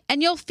Guarantee,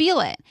 and you'll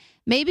feel it.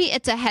 Maybe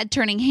it's a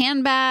head-turning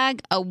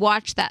handbag, a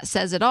watch that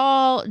says it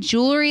all,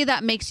 jewelry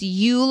that makes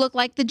you look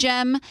like the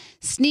gem,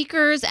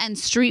 sneakers and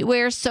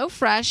streetwear so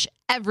fresh,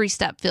 every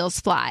step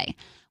feels fly.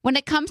 When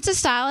it comes to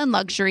style and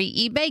luxury,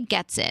 eBay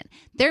gets it.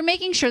 They're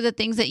making sure the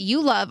things that you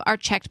love are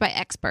checked by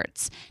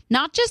experts.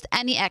 Not just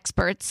any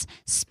experts,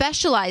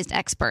 specialized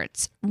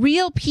experts,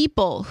 real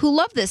people who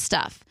love this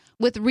stuff,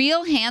 with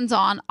real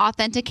hands-on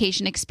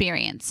authentication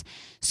experience.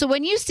 So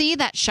when you see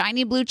that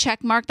shiny blue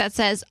check mark that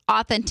says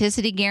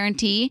Authenticity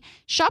Guarantee,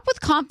 shop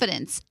with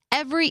confidence.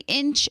 Every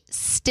inch,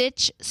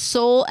 stitch,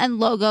 sole,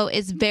 and logo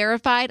is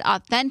verified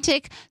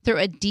authentic through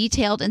a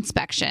detailed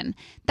inspection.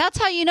 That's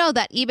how you know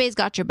that eBay's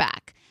got your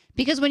back.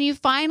 Because when you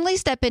finally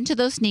step into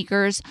those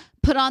sneakers,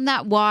 put on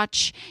that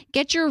watch,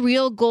 get your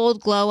real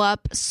gold glow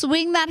up,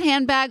 swing that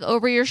handbag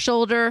over your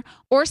shoulder,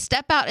 or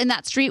step out in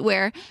that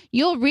streetwear,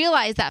 you'll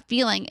realize that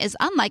feeling is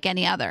unlike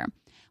any other.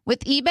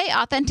 With eBay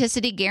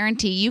Authenticity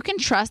Guarantee, you can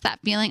trust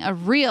that feeling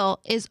of real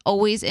is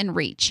always in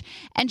reach.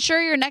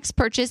 Ensure your next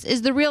purchase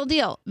is the real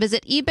deal.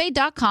 Visit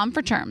ebay.com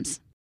for terms.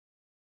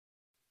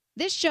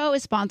 This show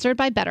is sponsored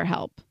by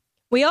BetterHelp.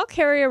 We all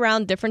carry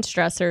around different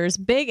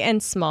stressors, big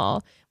and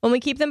small. When we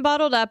keep them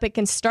bottled up, it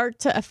can start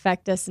to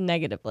affect us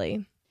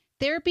negatively.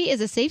 Therapy is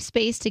a safe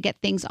space to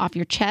get things off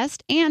your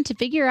chest and to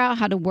figure out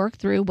how to work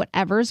through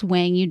whatever's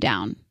weighing you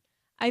down.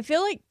 I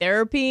feel like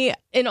therapy,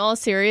 in all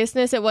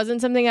seriousness, it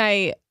wasn't something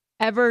I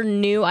ever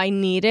knew I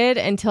needed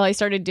until I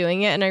started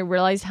doing it, and I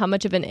realized how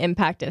much of an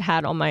impact it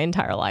had on my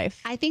entire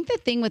life. I think the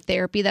thing with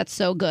therapy that's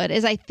so good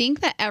is I think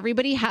that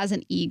everybody has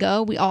an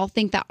ego. We all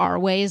think that our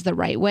way is the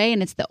right way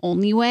and it's the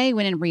only way,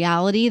 when in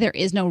reality there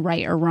is no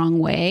right or wrong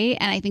way.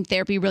 And I think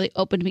therapy really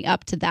opened me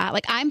up to that.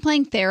 Like, I'm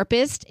playing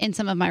therapist in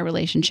some of my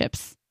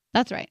relationships.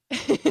 That's right.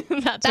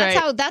 That's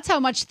right. That's how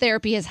much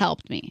therapy has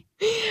helped me.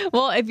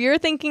 Well, if you're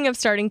thinking of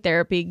starting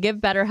therapy, give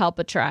BetterHelp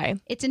a try.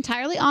 It's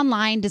entirely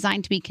online,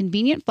 designed to be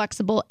convenient,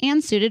 flexible,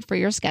 and suited for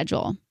your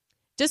schedule.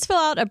 Just fill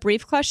out a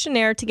brief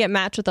questionnaire to get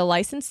matched with a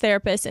licensed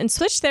therapist and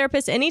switch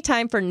therapists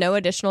anytime for no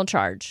additional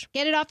charge.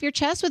 Get it off your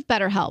chest with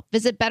BetterHelp.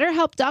 Visit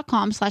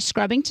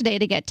BetterHelp.com/scrubbing today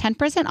to get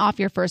 10% off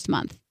your first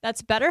month.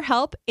 That's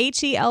BetterHelp,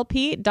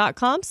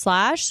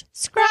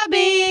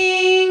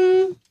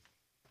 HELP.com/scrubbing.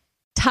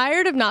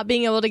 Tired of not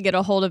being able to get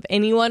a hold of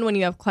anyone when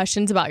you have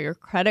questions about your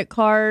credit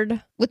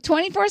card? With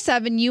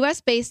 24/7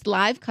 U.S.-based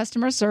live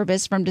customer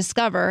service from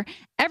Discover,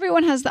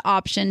 everyone has the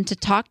option to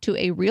talk to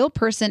a real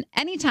person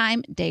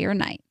anytime, day or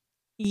night.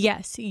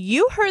 Yes,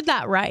 you heard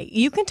that right.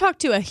 You can talk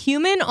to a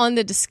human on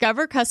the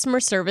Discover customer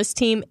service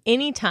team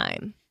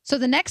anytime. So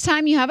the next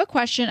time you have a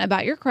question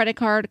about your credit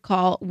card,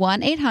 call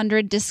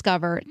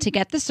 1-800-DISCOVER to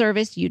get the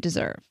service you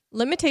deserve.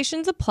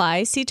 Limitations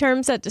apply. See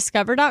terms at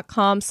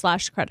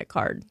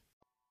discover.com/creditcard.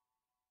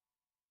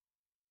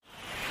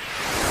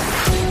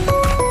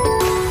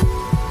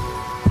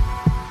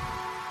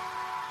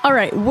 All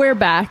right, we're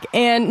back.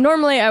 And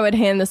normally I would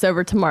hand this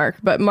over to Mark,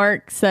 but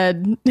Mark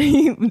said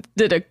he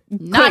did a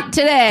Not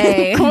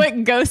today. quick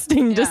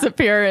ghosting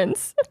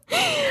disappearance.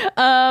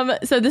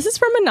 So this is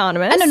from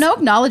Anonymous. And no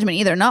acknowledgement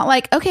either. Not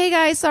like, okay,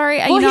 guys, sorry.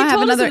 Well, I he have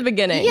told another us at the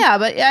beginning. Yeah,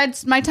 but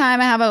it's my time.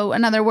 I have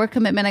another work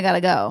commitment. I got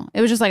to go.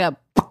 It was just like a...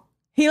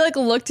 He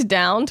looked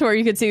down to where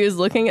you could see he was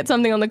looking at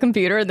something on the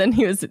computer, and then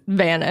he was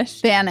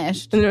vanished. And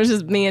it was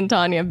just me and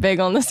Tanya big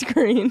on the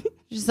screen.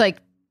 Just like,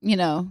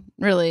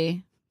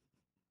 really...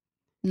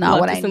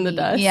 Not what I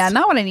need. Yeah,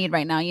 not what I need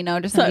right now.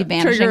 Just be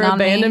vanishing on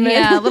me.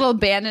 Yeah, little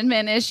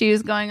abandonment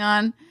issues going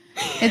on.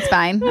 It's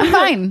fine. I'm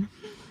fine.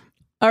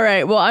 All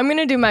right. Well, I'm going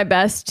to do my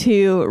best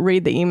to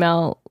read the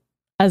email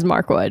as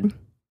Mark would.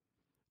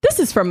 This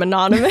is from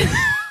Anonymous.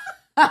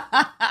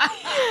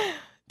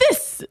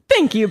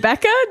 Thank you,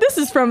 Becca. This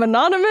is from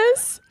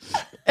Anonymous.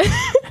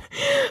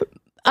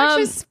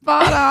 Just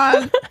spot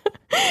on.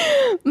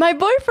 My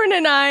boyfriend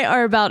and I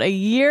are about a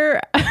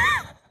year...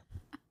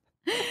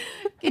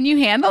 Can you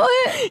handle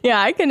it?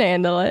 Yeah, I can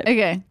handle it.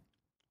 Okay.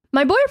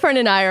 My boyfriend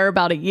and I are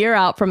about a year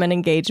out from an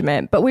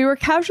engagement, but we were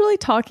casually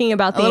talking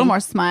about a little more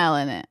smile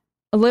in it.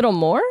 A little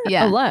more?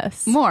 Yeah. Or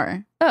less?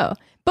 More. Oh.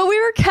 But we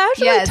were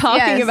casually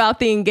talking about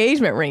the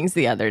engagement rings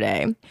the other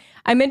day.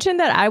 I mentioned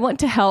that I want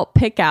to help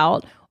pick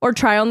out or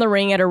try on the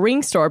ring at a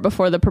ring store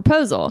before the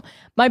proposal.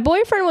 My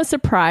boyfriend was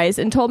surprised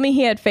and told me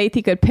he had faith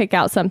he could pick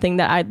out something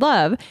that I'd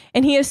love,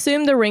 and he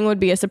assumed the ring would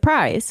be a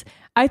surprise.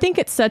 I think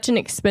it's such an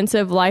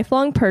expensive,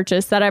 lifelong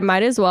purchase that I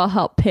might as well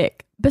help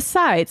pick.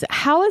 Besides,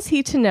 how is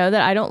he to know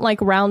that I don't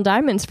like round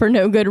diamonds for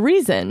no good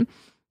reason?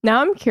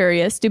 Now I'm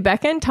curious, do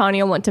Becca and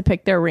Tanya want to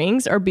pick their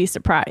rings or be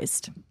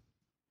surprised?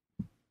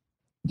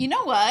 You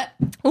know what?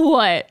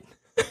 What?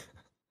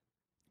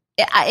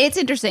 It's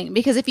interesting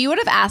because if you would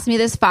have asked me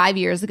this 5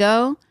 years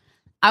ago,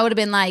 I would have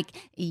been like,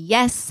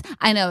 yes,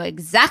 I know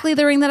exactly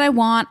the ring that I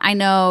want. I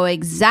know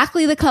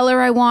exactly the color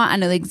I want. I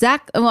know the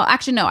exact, well,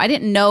 actually, no, I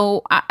didn't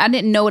know. I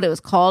didn't know what it was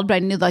called, but I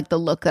knew like the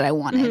look that I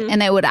wanted. Mm-hmm.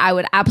 And I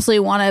would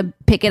absolutely want to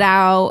pick it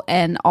out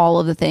and all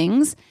of the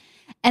things.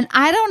 And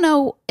I don't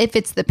know if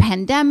it's the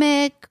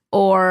pandemic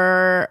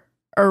or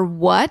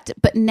what,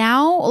 but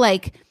now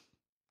like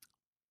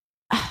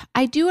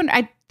I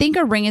think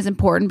a ring is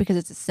important because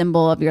it's a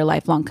symbol of your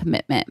lifelong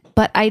commitment.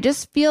 But I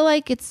just feel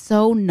like it's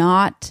so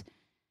not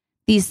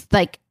these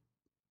like,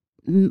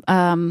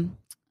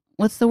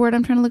 what's the word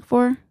I'm trying to look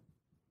for?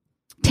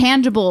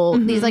 Tangible.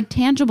 Mm-hmm. These like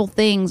tangible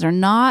things are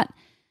not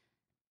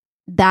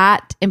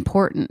that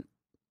important.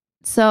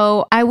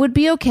 So I would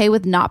be okay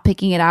with not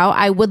picking it out.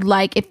 I would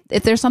like,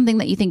 if there's something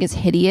that you think is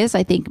hideous,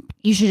 I think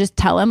you should just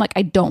tell him like,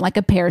 I don't like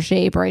a pear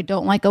shape or I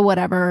don't like a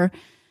whatever.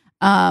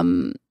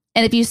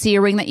 And if you see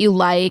a ring that you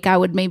like, I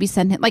would maybe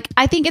send him, like,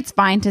 I think it's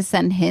fine to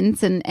send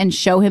hints and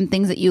show him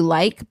things that you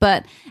like.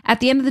 But at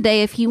the end of the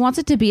day, if he wants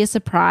it to be a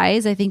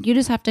surprise, I think you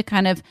just have to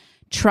kind of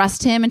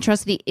trust him and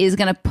trust that he is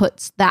going to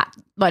put that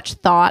much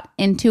thought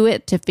into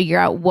it to figure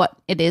out what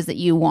it is that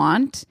you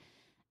want.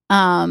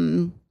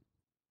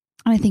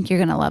 I think you're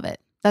going to love it.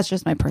 That's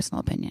just my personal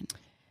opinion.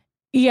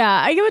 Yeah,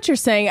 I get what you're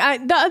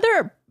saying. The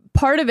other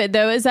part of it,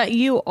 though, is that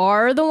you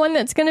are the one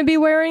that's going to be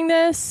wearing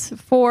this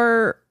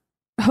for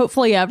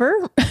hopefully ever.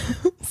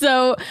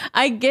 So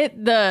I get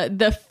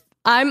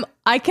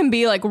I can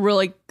be like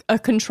really a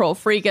control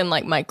freak in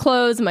like my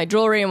clothes, my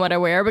jewelry, and what I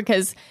wear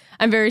because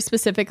I'm very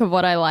specific of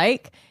what I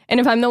like. And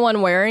if I'm the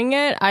one wearing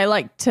it, I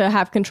like to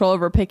have control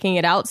over picking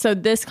it out. So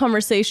this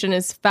conversation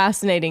is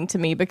fascinating to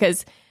me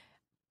because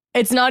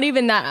it's not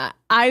even that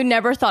I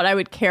never thought I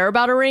would care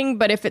about a ring,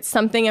 but if it's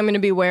something I'm going to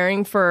be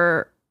wearing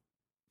for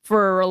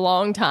a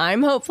long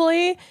time,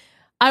 hopefully,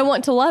 I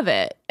want to love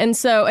it. And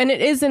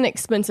it is an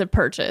expensive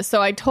purchase.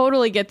 So I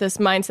totally get this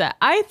mindset.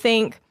 I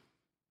think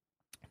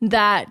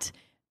that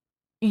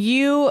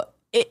if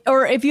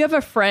you have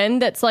a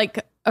friend that's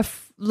like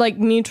like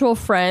mutual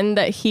friend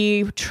that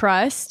he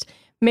trusts,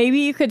 maybe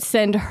you could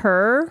send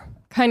her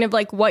kind of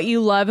like what you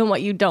love and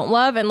what you don't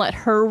love and let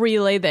her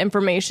relay the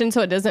information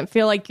so it doesn't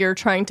feel like you're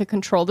trying to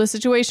control the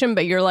situation,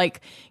 but you're like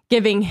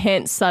giving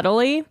hints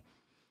subtly.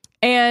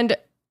 And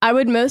I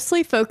would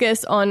mostly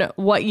focus on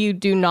what you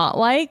do not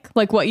like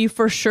what you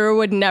for sure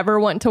would never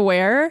want to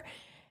wear,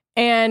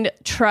 and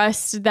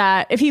trust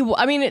that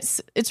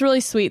it's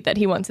really sweet that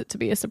he wants it to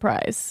be a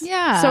surprise.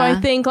 Yeah. So I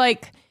think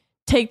like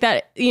take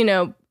that,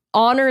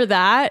 honor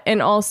that.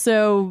 And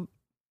also,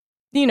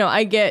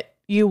 I get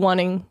you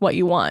wanting what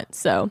you want.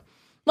 So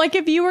like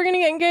if you were going to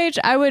get engaged,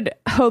 I would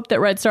hope that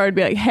Red Star would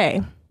be like,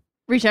 hey,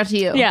 reach out to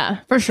you. Yeah,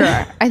 for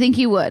sure. I think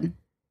he would.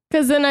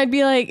 Because then I'd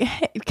be like,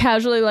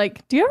 casually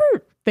like, do you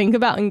ever think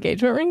about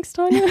engagement rings,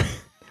 Tanya?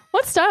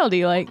 What style do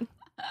you like?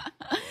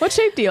 What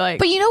shape do you like?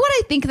 But you know what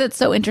I think that's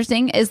so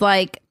interesting is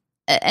like,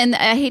 and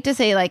I hate to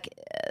say like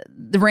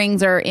the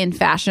rings are in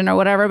fashion or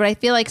whatever, but I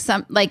feel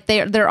like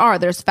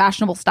there's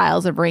fashionable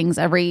styles of rings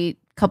every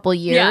couple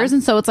years. Yeah.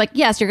 And so it's like,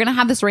 yes, you're going to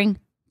have this ring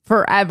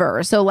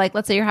forever. So like,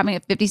 let's say you're having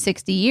it 50,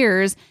 60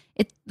 years,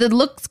 the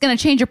look's going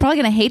to change. You're probably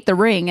going to hate the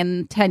ring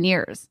in 10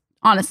 years,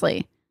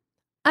 honestly.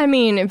 I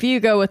mean, if you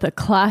go with a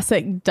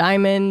classic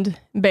diamond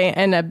band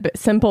and a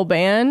simple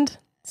band,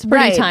 it's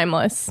pretty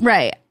timeless.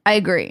 Right. I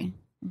agree.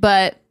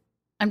 But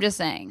I'm just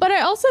saying. But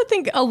I also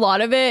think a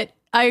lot of it,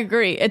 I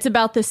agree. It's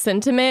about the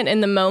sentiment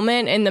and the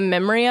moment and the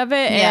memory of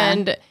it. Yeah.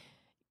 And,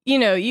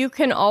 you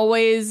can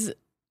always.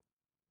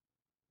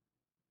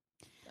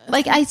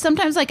 Like, I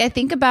sometimes, I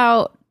think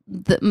about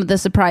the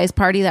surprise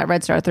party that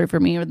Red Star threw for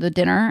me or the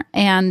dinner.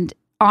 And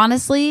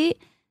honestly,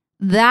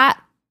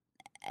 that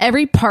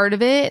every part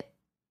of it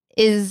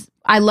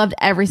I loved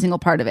every single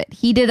part of it.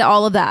 He did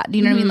all of that. Do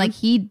you know what I mean? Like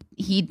he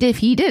did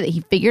it.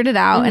 He figured it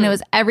out, and it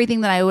was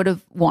everything that I would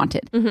have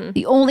wanted. Mm-hmm.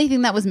 The only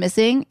thing that was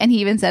missing, and he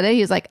even said it,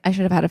 he was like, I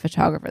should have had a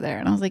photographer there.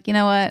 And I was like, you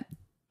know what?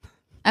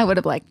 I would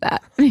have liked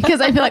that because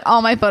I feel like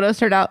all my photos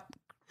turned out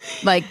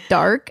like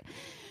dark.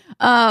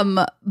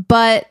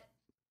 But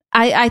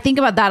I think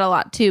about that a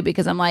lot too,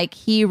 because I'm like,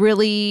 he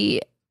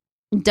really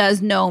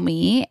does know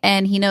me,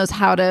 and he knows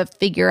how to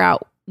figure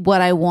out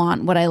what I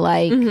want, what I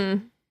like.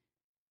 Mm-hmm.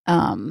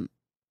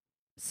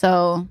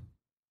 So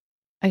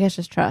I guess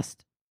just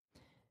trust.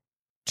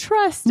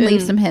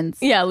 Leave some hints.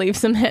 Yeah, leave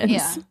some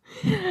hints.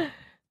 Yeah.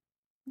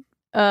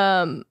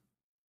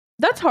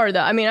 That's hard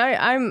though. I mean,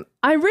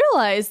 I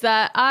realized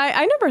that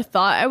I never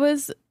thought I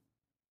was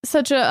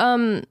such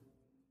a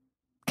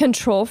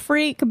control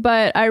freak,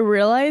 but I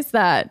realized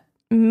that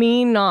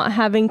me not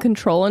having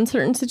control in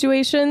certain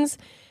situations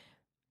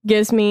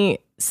gives me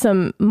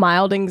some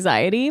mild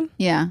anxiety.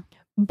 Yeah.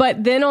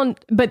 But then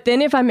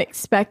if I'm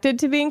expected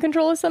to be in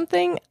control of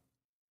something,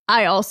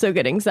 I also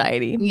get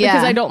anxiety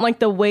because I don't like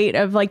the weight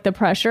of like the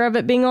pressure of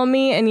it being on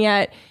me. And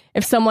yet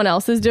if someone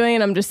else is doing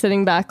it, I'm just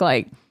sitting back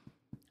like,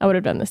 I would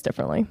have done this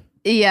differently.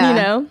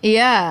 Yeah.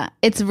 Yeah.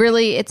 It's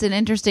an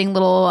interesting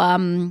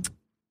little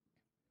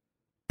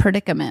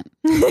predicament.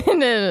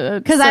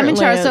 Because I'm in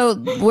charge. So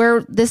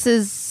this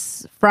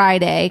is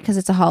Friday because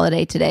it's a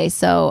holiday today.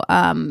 So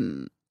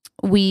I'm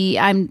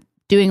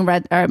doing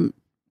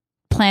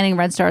planning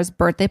Red Star's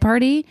birthday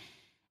party,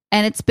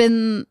 and it's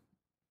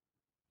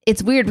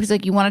weird because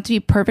like you want it to be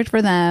perfect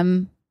for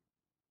them.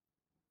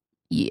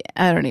 Yeah,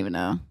 I don't even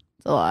know.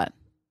 It's a lot.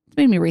 It's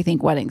made me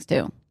rethink weddings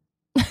too.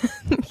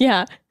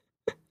 Yeah.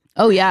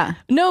 Oh yeah.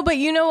 No, but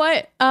you know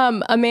what?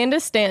 Amanda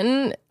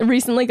Stanton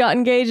recently got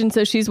engaged, and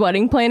so she's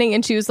wedding planning,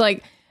 and she was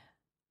like,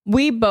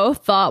 we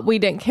both thought we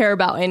didn't care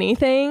about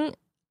anything,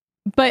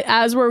 but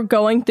as we're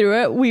going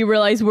through it, we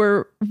realized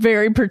we're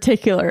very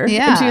particular.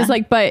 Yeah. And she was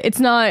like, but it's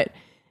not,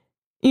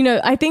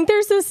 I think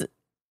there's this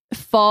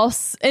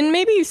false, and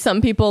maybe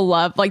some people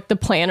love like the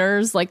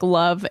planners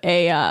love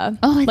I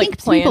think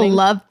planning. People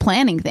love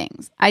planning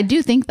things. I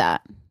do think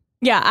that.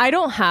 Yeah, I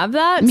don't have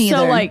that. Me either.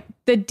 So like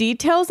the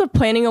details of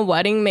planning a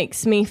wedding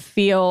makes me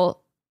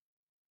feel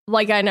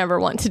like I never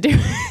want to do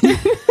it.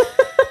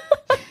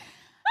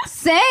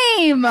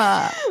 Same.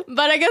 But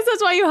I guess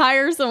that's why you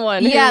hire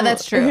someone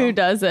that's true. Who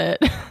does it.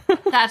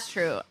 That's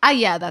true.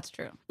 Yeah, that's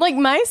true. Like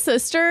my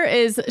sister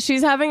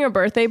she's having a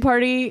birthday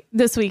party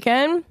this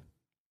weekend,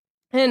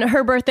 and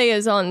her birthday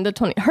is on the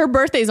 20. Her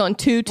birthday's on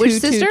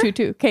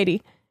 2/2/2/2.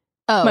 Katie,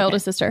 my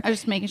oldest sister. I was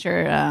just making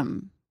sure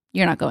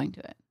you're not going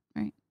to it,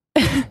 right?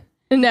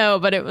 No,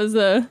 but it was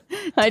I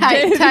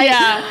Tight.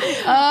 Yeah.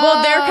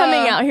 Well, they're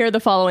coming out here the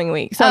following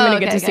week, so I'm going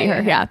to get to see her.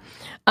 Okay. Yeah.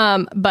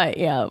 But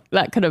yeah,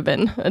 that could have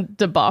been a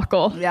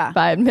debacle. Yeah. If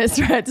I had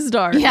misread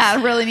stars. Yeah,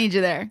 I really need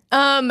you there.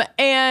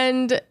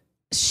 And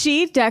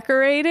she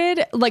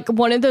decorated like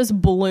one of those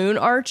balloon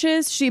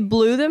arches. She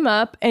blew them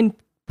up and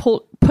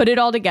put it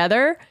all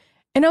together.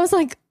 And I was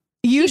like,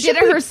 She did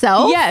it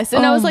herself? Yes.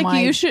 And I was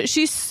like, you should.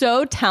 She's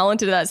so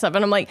talented at that stuff.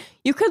 And I'm like,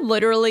 you could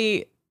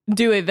literally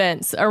do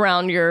events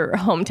around your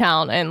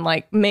hometown and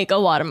like make a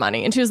lot of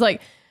money. And she was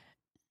like,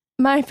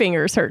 my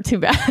fingers hurt too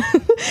bad.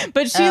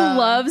 But she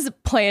loves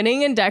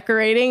planning and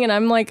decorating. And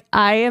I'm like,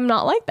 I am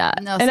not like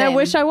that. No, and I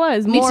wish I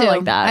was more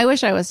like that. I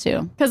wish I was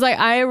too. Because like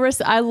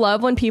I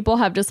love when people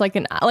have just like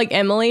like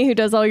Emily who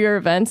does all your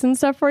events and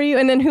stuff for you.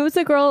 And then who's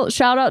the girl?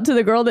 Shout out to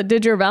the girl that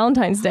did your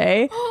Valentine's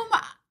Day. Oh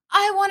my!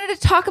 I wanted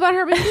to talk about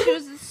her because she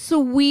was the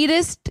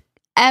sweetest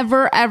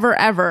ever.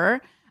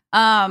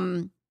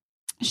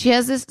 She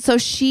has this. So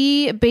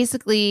she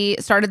basically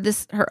started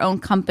her own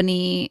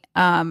company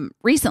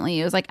recently.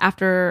 It was like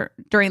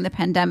during the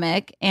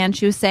pandemic, and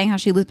she was saying how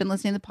she's been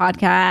listening to the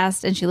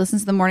podcast and she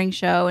listens to the morning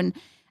show, and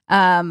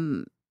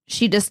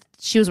she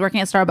was working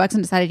at Starbucks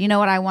and decided, you know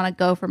what, I want to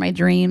go for my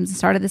dreams, and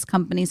started this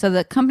company. So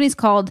the company's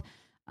called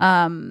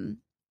The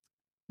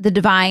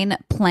Divine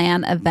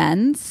Plan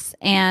Events,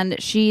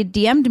 and she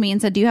DM'd me and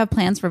said, do you have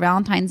plans for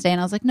Valentine's Day? And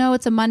I was like, no,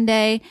 it's a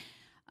Monday.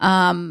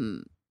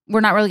 We're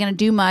not really going to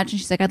do much. And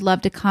she's like, I'd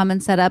love to come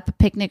and set up a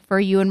picnic for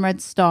you and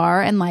Red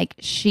Star. And like,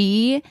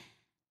 she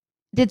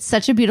did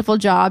such a beautiful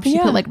job. She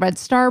put like red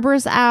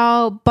starbursts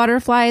out,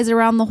 butterflies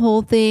around the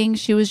whole thing.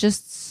 She was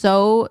just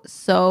so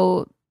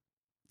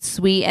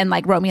sweet, and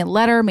like wrote me a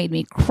letter, made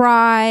me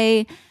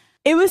cry.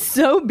 It was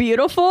so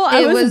beautiful.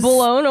 I was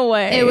blown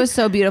away. It was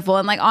so beautiful.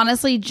 And like,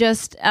 honestly,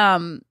 just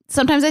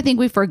sometimes I think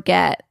we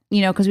forget,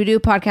 because we do a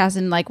podcast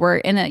and like we're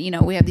in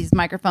we have these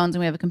microphones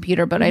and we have a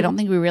computer, but I don't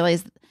think we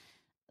realize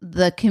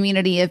the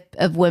community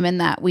of women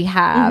that we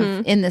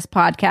have in this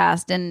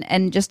podcast,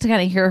 and just to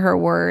kind of hear her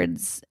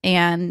words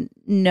and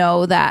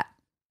know that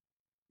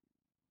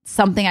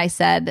something I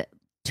said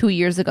 2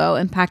 years ago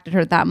impacted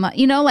her that much,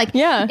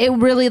 it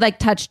really like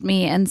touched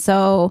me. And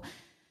so,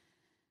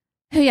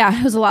 yeah,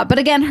 it was a lot. But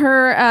again,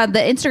 her, the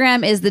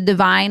Instagram is The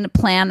Divine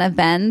Plan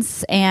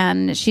Events,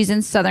 and she's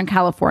in Southern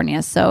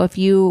California. So if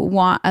you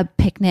want a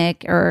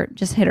picnic, or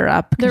just hit her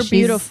up. They're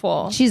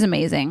beautiful. She's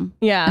amazing.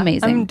 Yeah.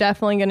 Amazing. I'm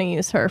definitely going to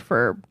use her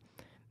for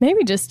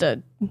maybe just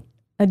a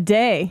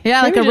day.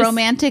 Yeah. Maybe like a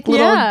romantic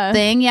little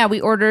thing. Yeah.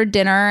 We ordered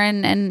dinner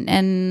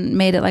and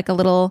made it like a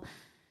little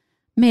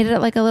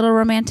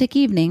romantic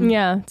evening.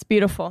 Yeah. It's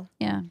beautiful.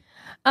 Yeah.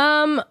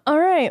 All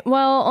right.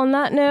 Well, on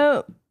that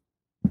note,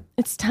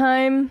 it's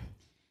time.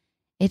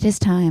 It is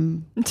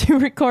time to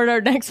record our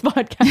next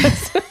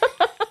podcast.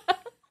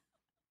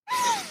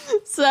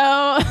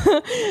 So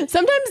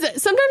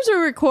sometimes we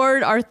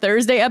record our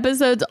Thursday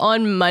episodes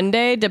on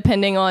Monday,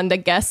 depending on the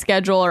guest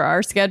schedule or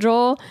our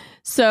schedule.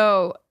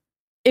 So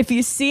if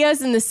you see us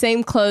in the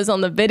same clothes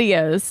on the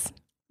videos,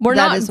 we're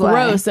not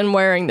gross and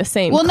wearing the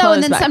same clothes. Well, no,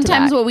 and then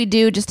sometimes what we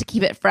do just to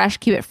keep it fresh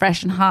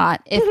and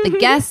hot, if the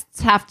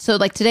guests so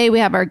like today we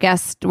have our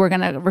guest, we're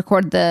going to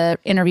record the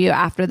interview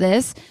after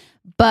this,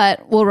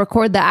 but we'll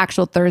record the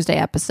actual Thursday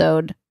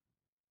episode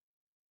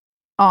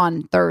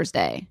on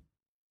Thursday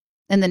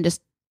and then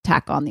just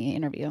tack on the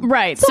interview.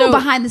 Right. So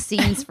behind the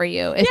scenes for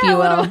you, if you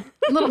will. A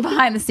little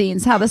behind the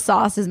scenes, how the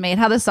sauce is made,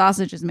 how the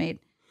sausage is made.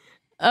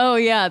 Oh,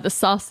 yeah, the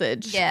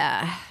sausage.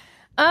 Yeah.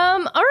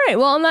 All right.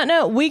 Well, on that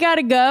note, we got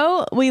to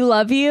go. We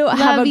love you.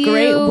 Have a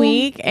great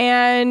week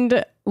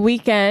and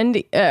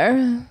weekend.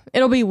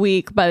 It'll be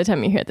week by the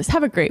time you hear this.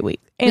 Have a great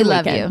week. And we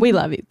love you. We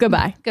love you.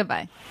 Goodbye.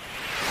 Goodbye.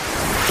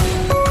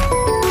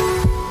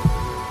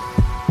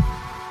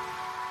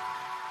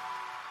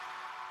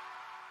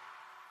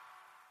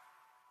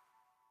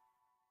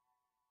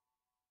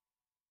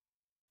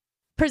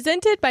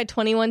 Presented by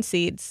 21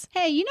 Seeds.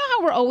 Hey, you know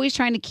how we're always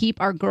trying to keep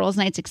our girls'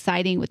 nights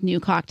exciting with new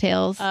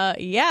cocktails?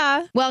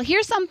 Yeah. Well,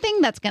 here's something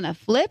that's going to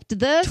flip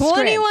the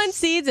 21 script.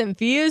 Seeds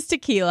infused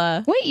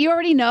tequila. Wait, you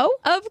already know?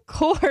 Of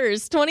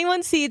course.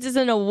 21 Seeds is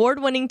an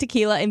award-winning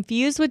tequila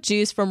infused with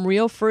juice from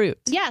real fruit.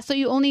 Yeah, so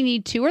you only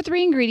need 2 or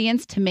 3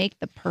 ingredients to make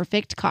the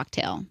perfect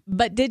cocktail.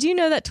 But did you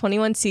know that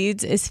 21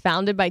 Seeds is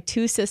founded by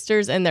 2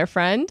 sisters and their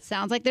friend?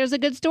 Sounds like there's a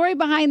good story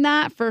behind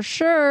that for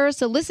sure.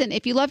 So listen,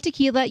 if you love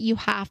tequila, you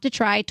have to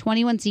try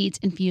 21 Seeds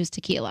infused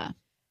tequila.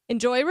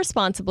 Enjoy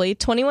responsibly.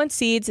 21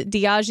 Seeds,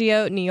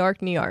 Diageo, New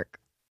York, New York.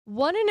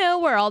 Want to know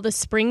where all the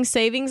spring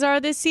savings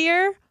are this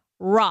year?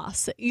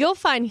 Ross. You'll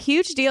find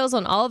huge deals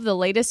on all of the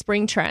latest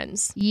spring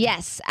trends.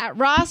 Yes, at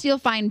Ross, you'll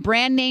find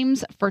brand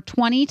names for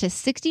 20 to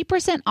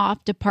 60%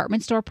 off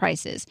department store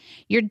prices.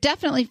 You're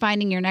definitely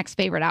finding your next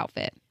favorite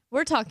outfit.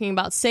 We're talking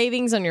about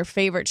savings on your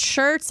favorite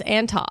shirts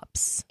and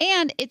tops.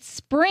 And it's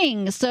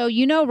spring, so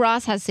you know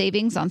Ross has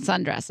savings on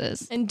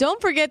sundresses. And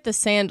don't forget the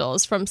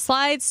sandals. From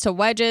slides to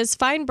wedges,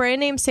 find brand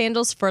name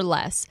sandals for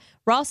less.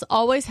 Ross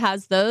always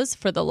has those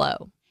for the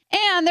low.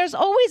 And there's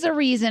always a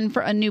reason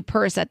for a new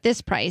purse at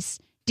this price.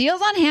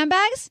 Deals on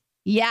handbags?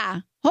 Yeah.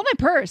 Hold my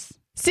purse.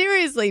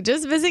 Seriously,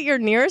 just visit your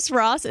nearest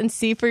Ross and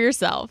see for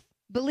yourself.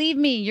 Believe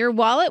me, your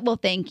wallet will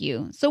thank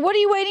you. So what are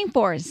you waiting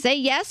for? Say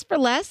yes for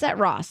less at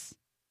Ross.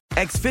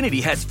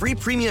 Xfinity has free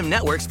premium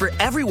networks for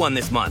everyone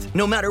this month,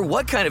 no matter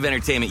what kind of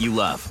entertainment you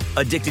love.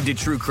 Addicted to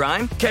true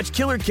crime? Catch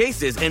killer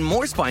cases and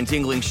more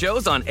spine-tingling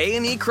shows on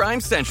A&E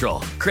Crime Central.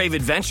 Crave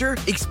adventure?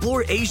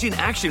 Explore Asian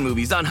action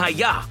movies on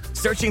Hi-Ya.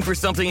 Searching for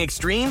something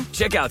extreme?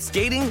 Check out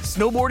skating,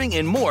 snowboarding,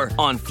 and more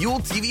on Fuel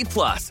TV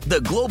Plus,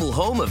 the global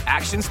home of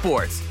action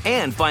sports.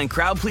 And find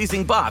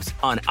crowd-pleasing bops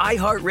on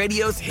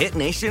iHeartRadio's Hit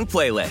Nation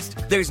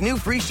playlist. There's new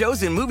free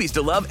shows and movies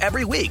to love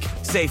every week.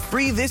 Say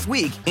free this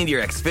week in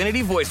your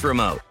Xfinity voice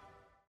remote.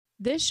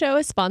 This show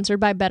is sponsored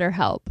by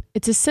BetterHelp.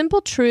 It's a simple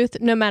truth.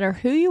 No matter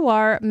who you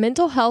are,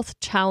 mental health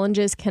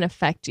challenges can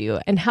affect you,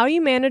 and how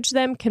you manage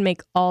them can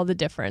make all the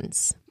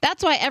difference.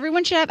 That's why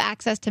everyone should have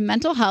access to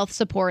mental health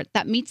support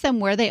that meets them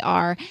where they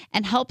are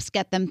and helps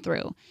get them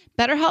through.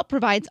 BetterHelp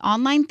provides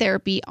online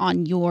therapy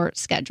on your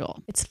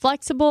schedule. It's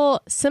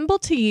flexible, simple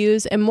to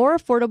use, and more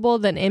affordable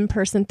than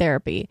in-person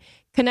therapy.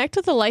 Connect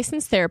with a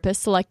licensed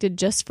therapist selected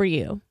just for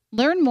you.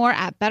 Learn more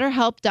at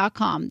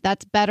BetterHelp.com.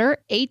 That's better,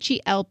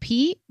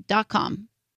 HELP.com.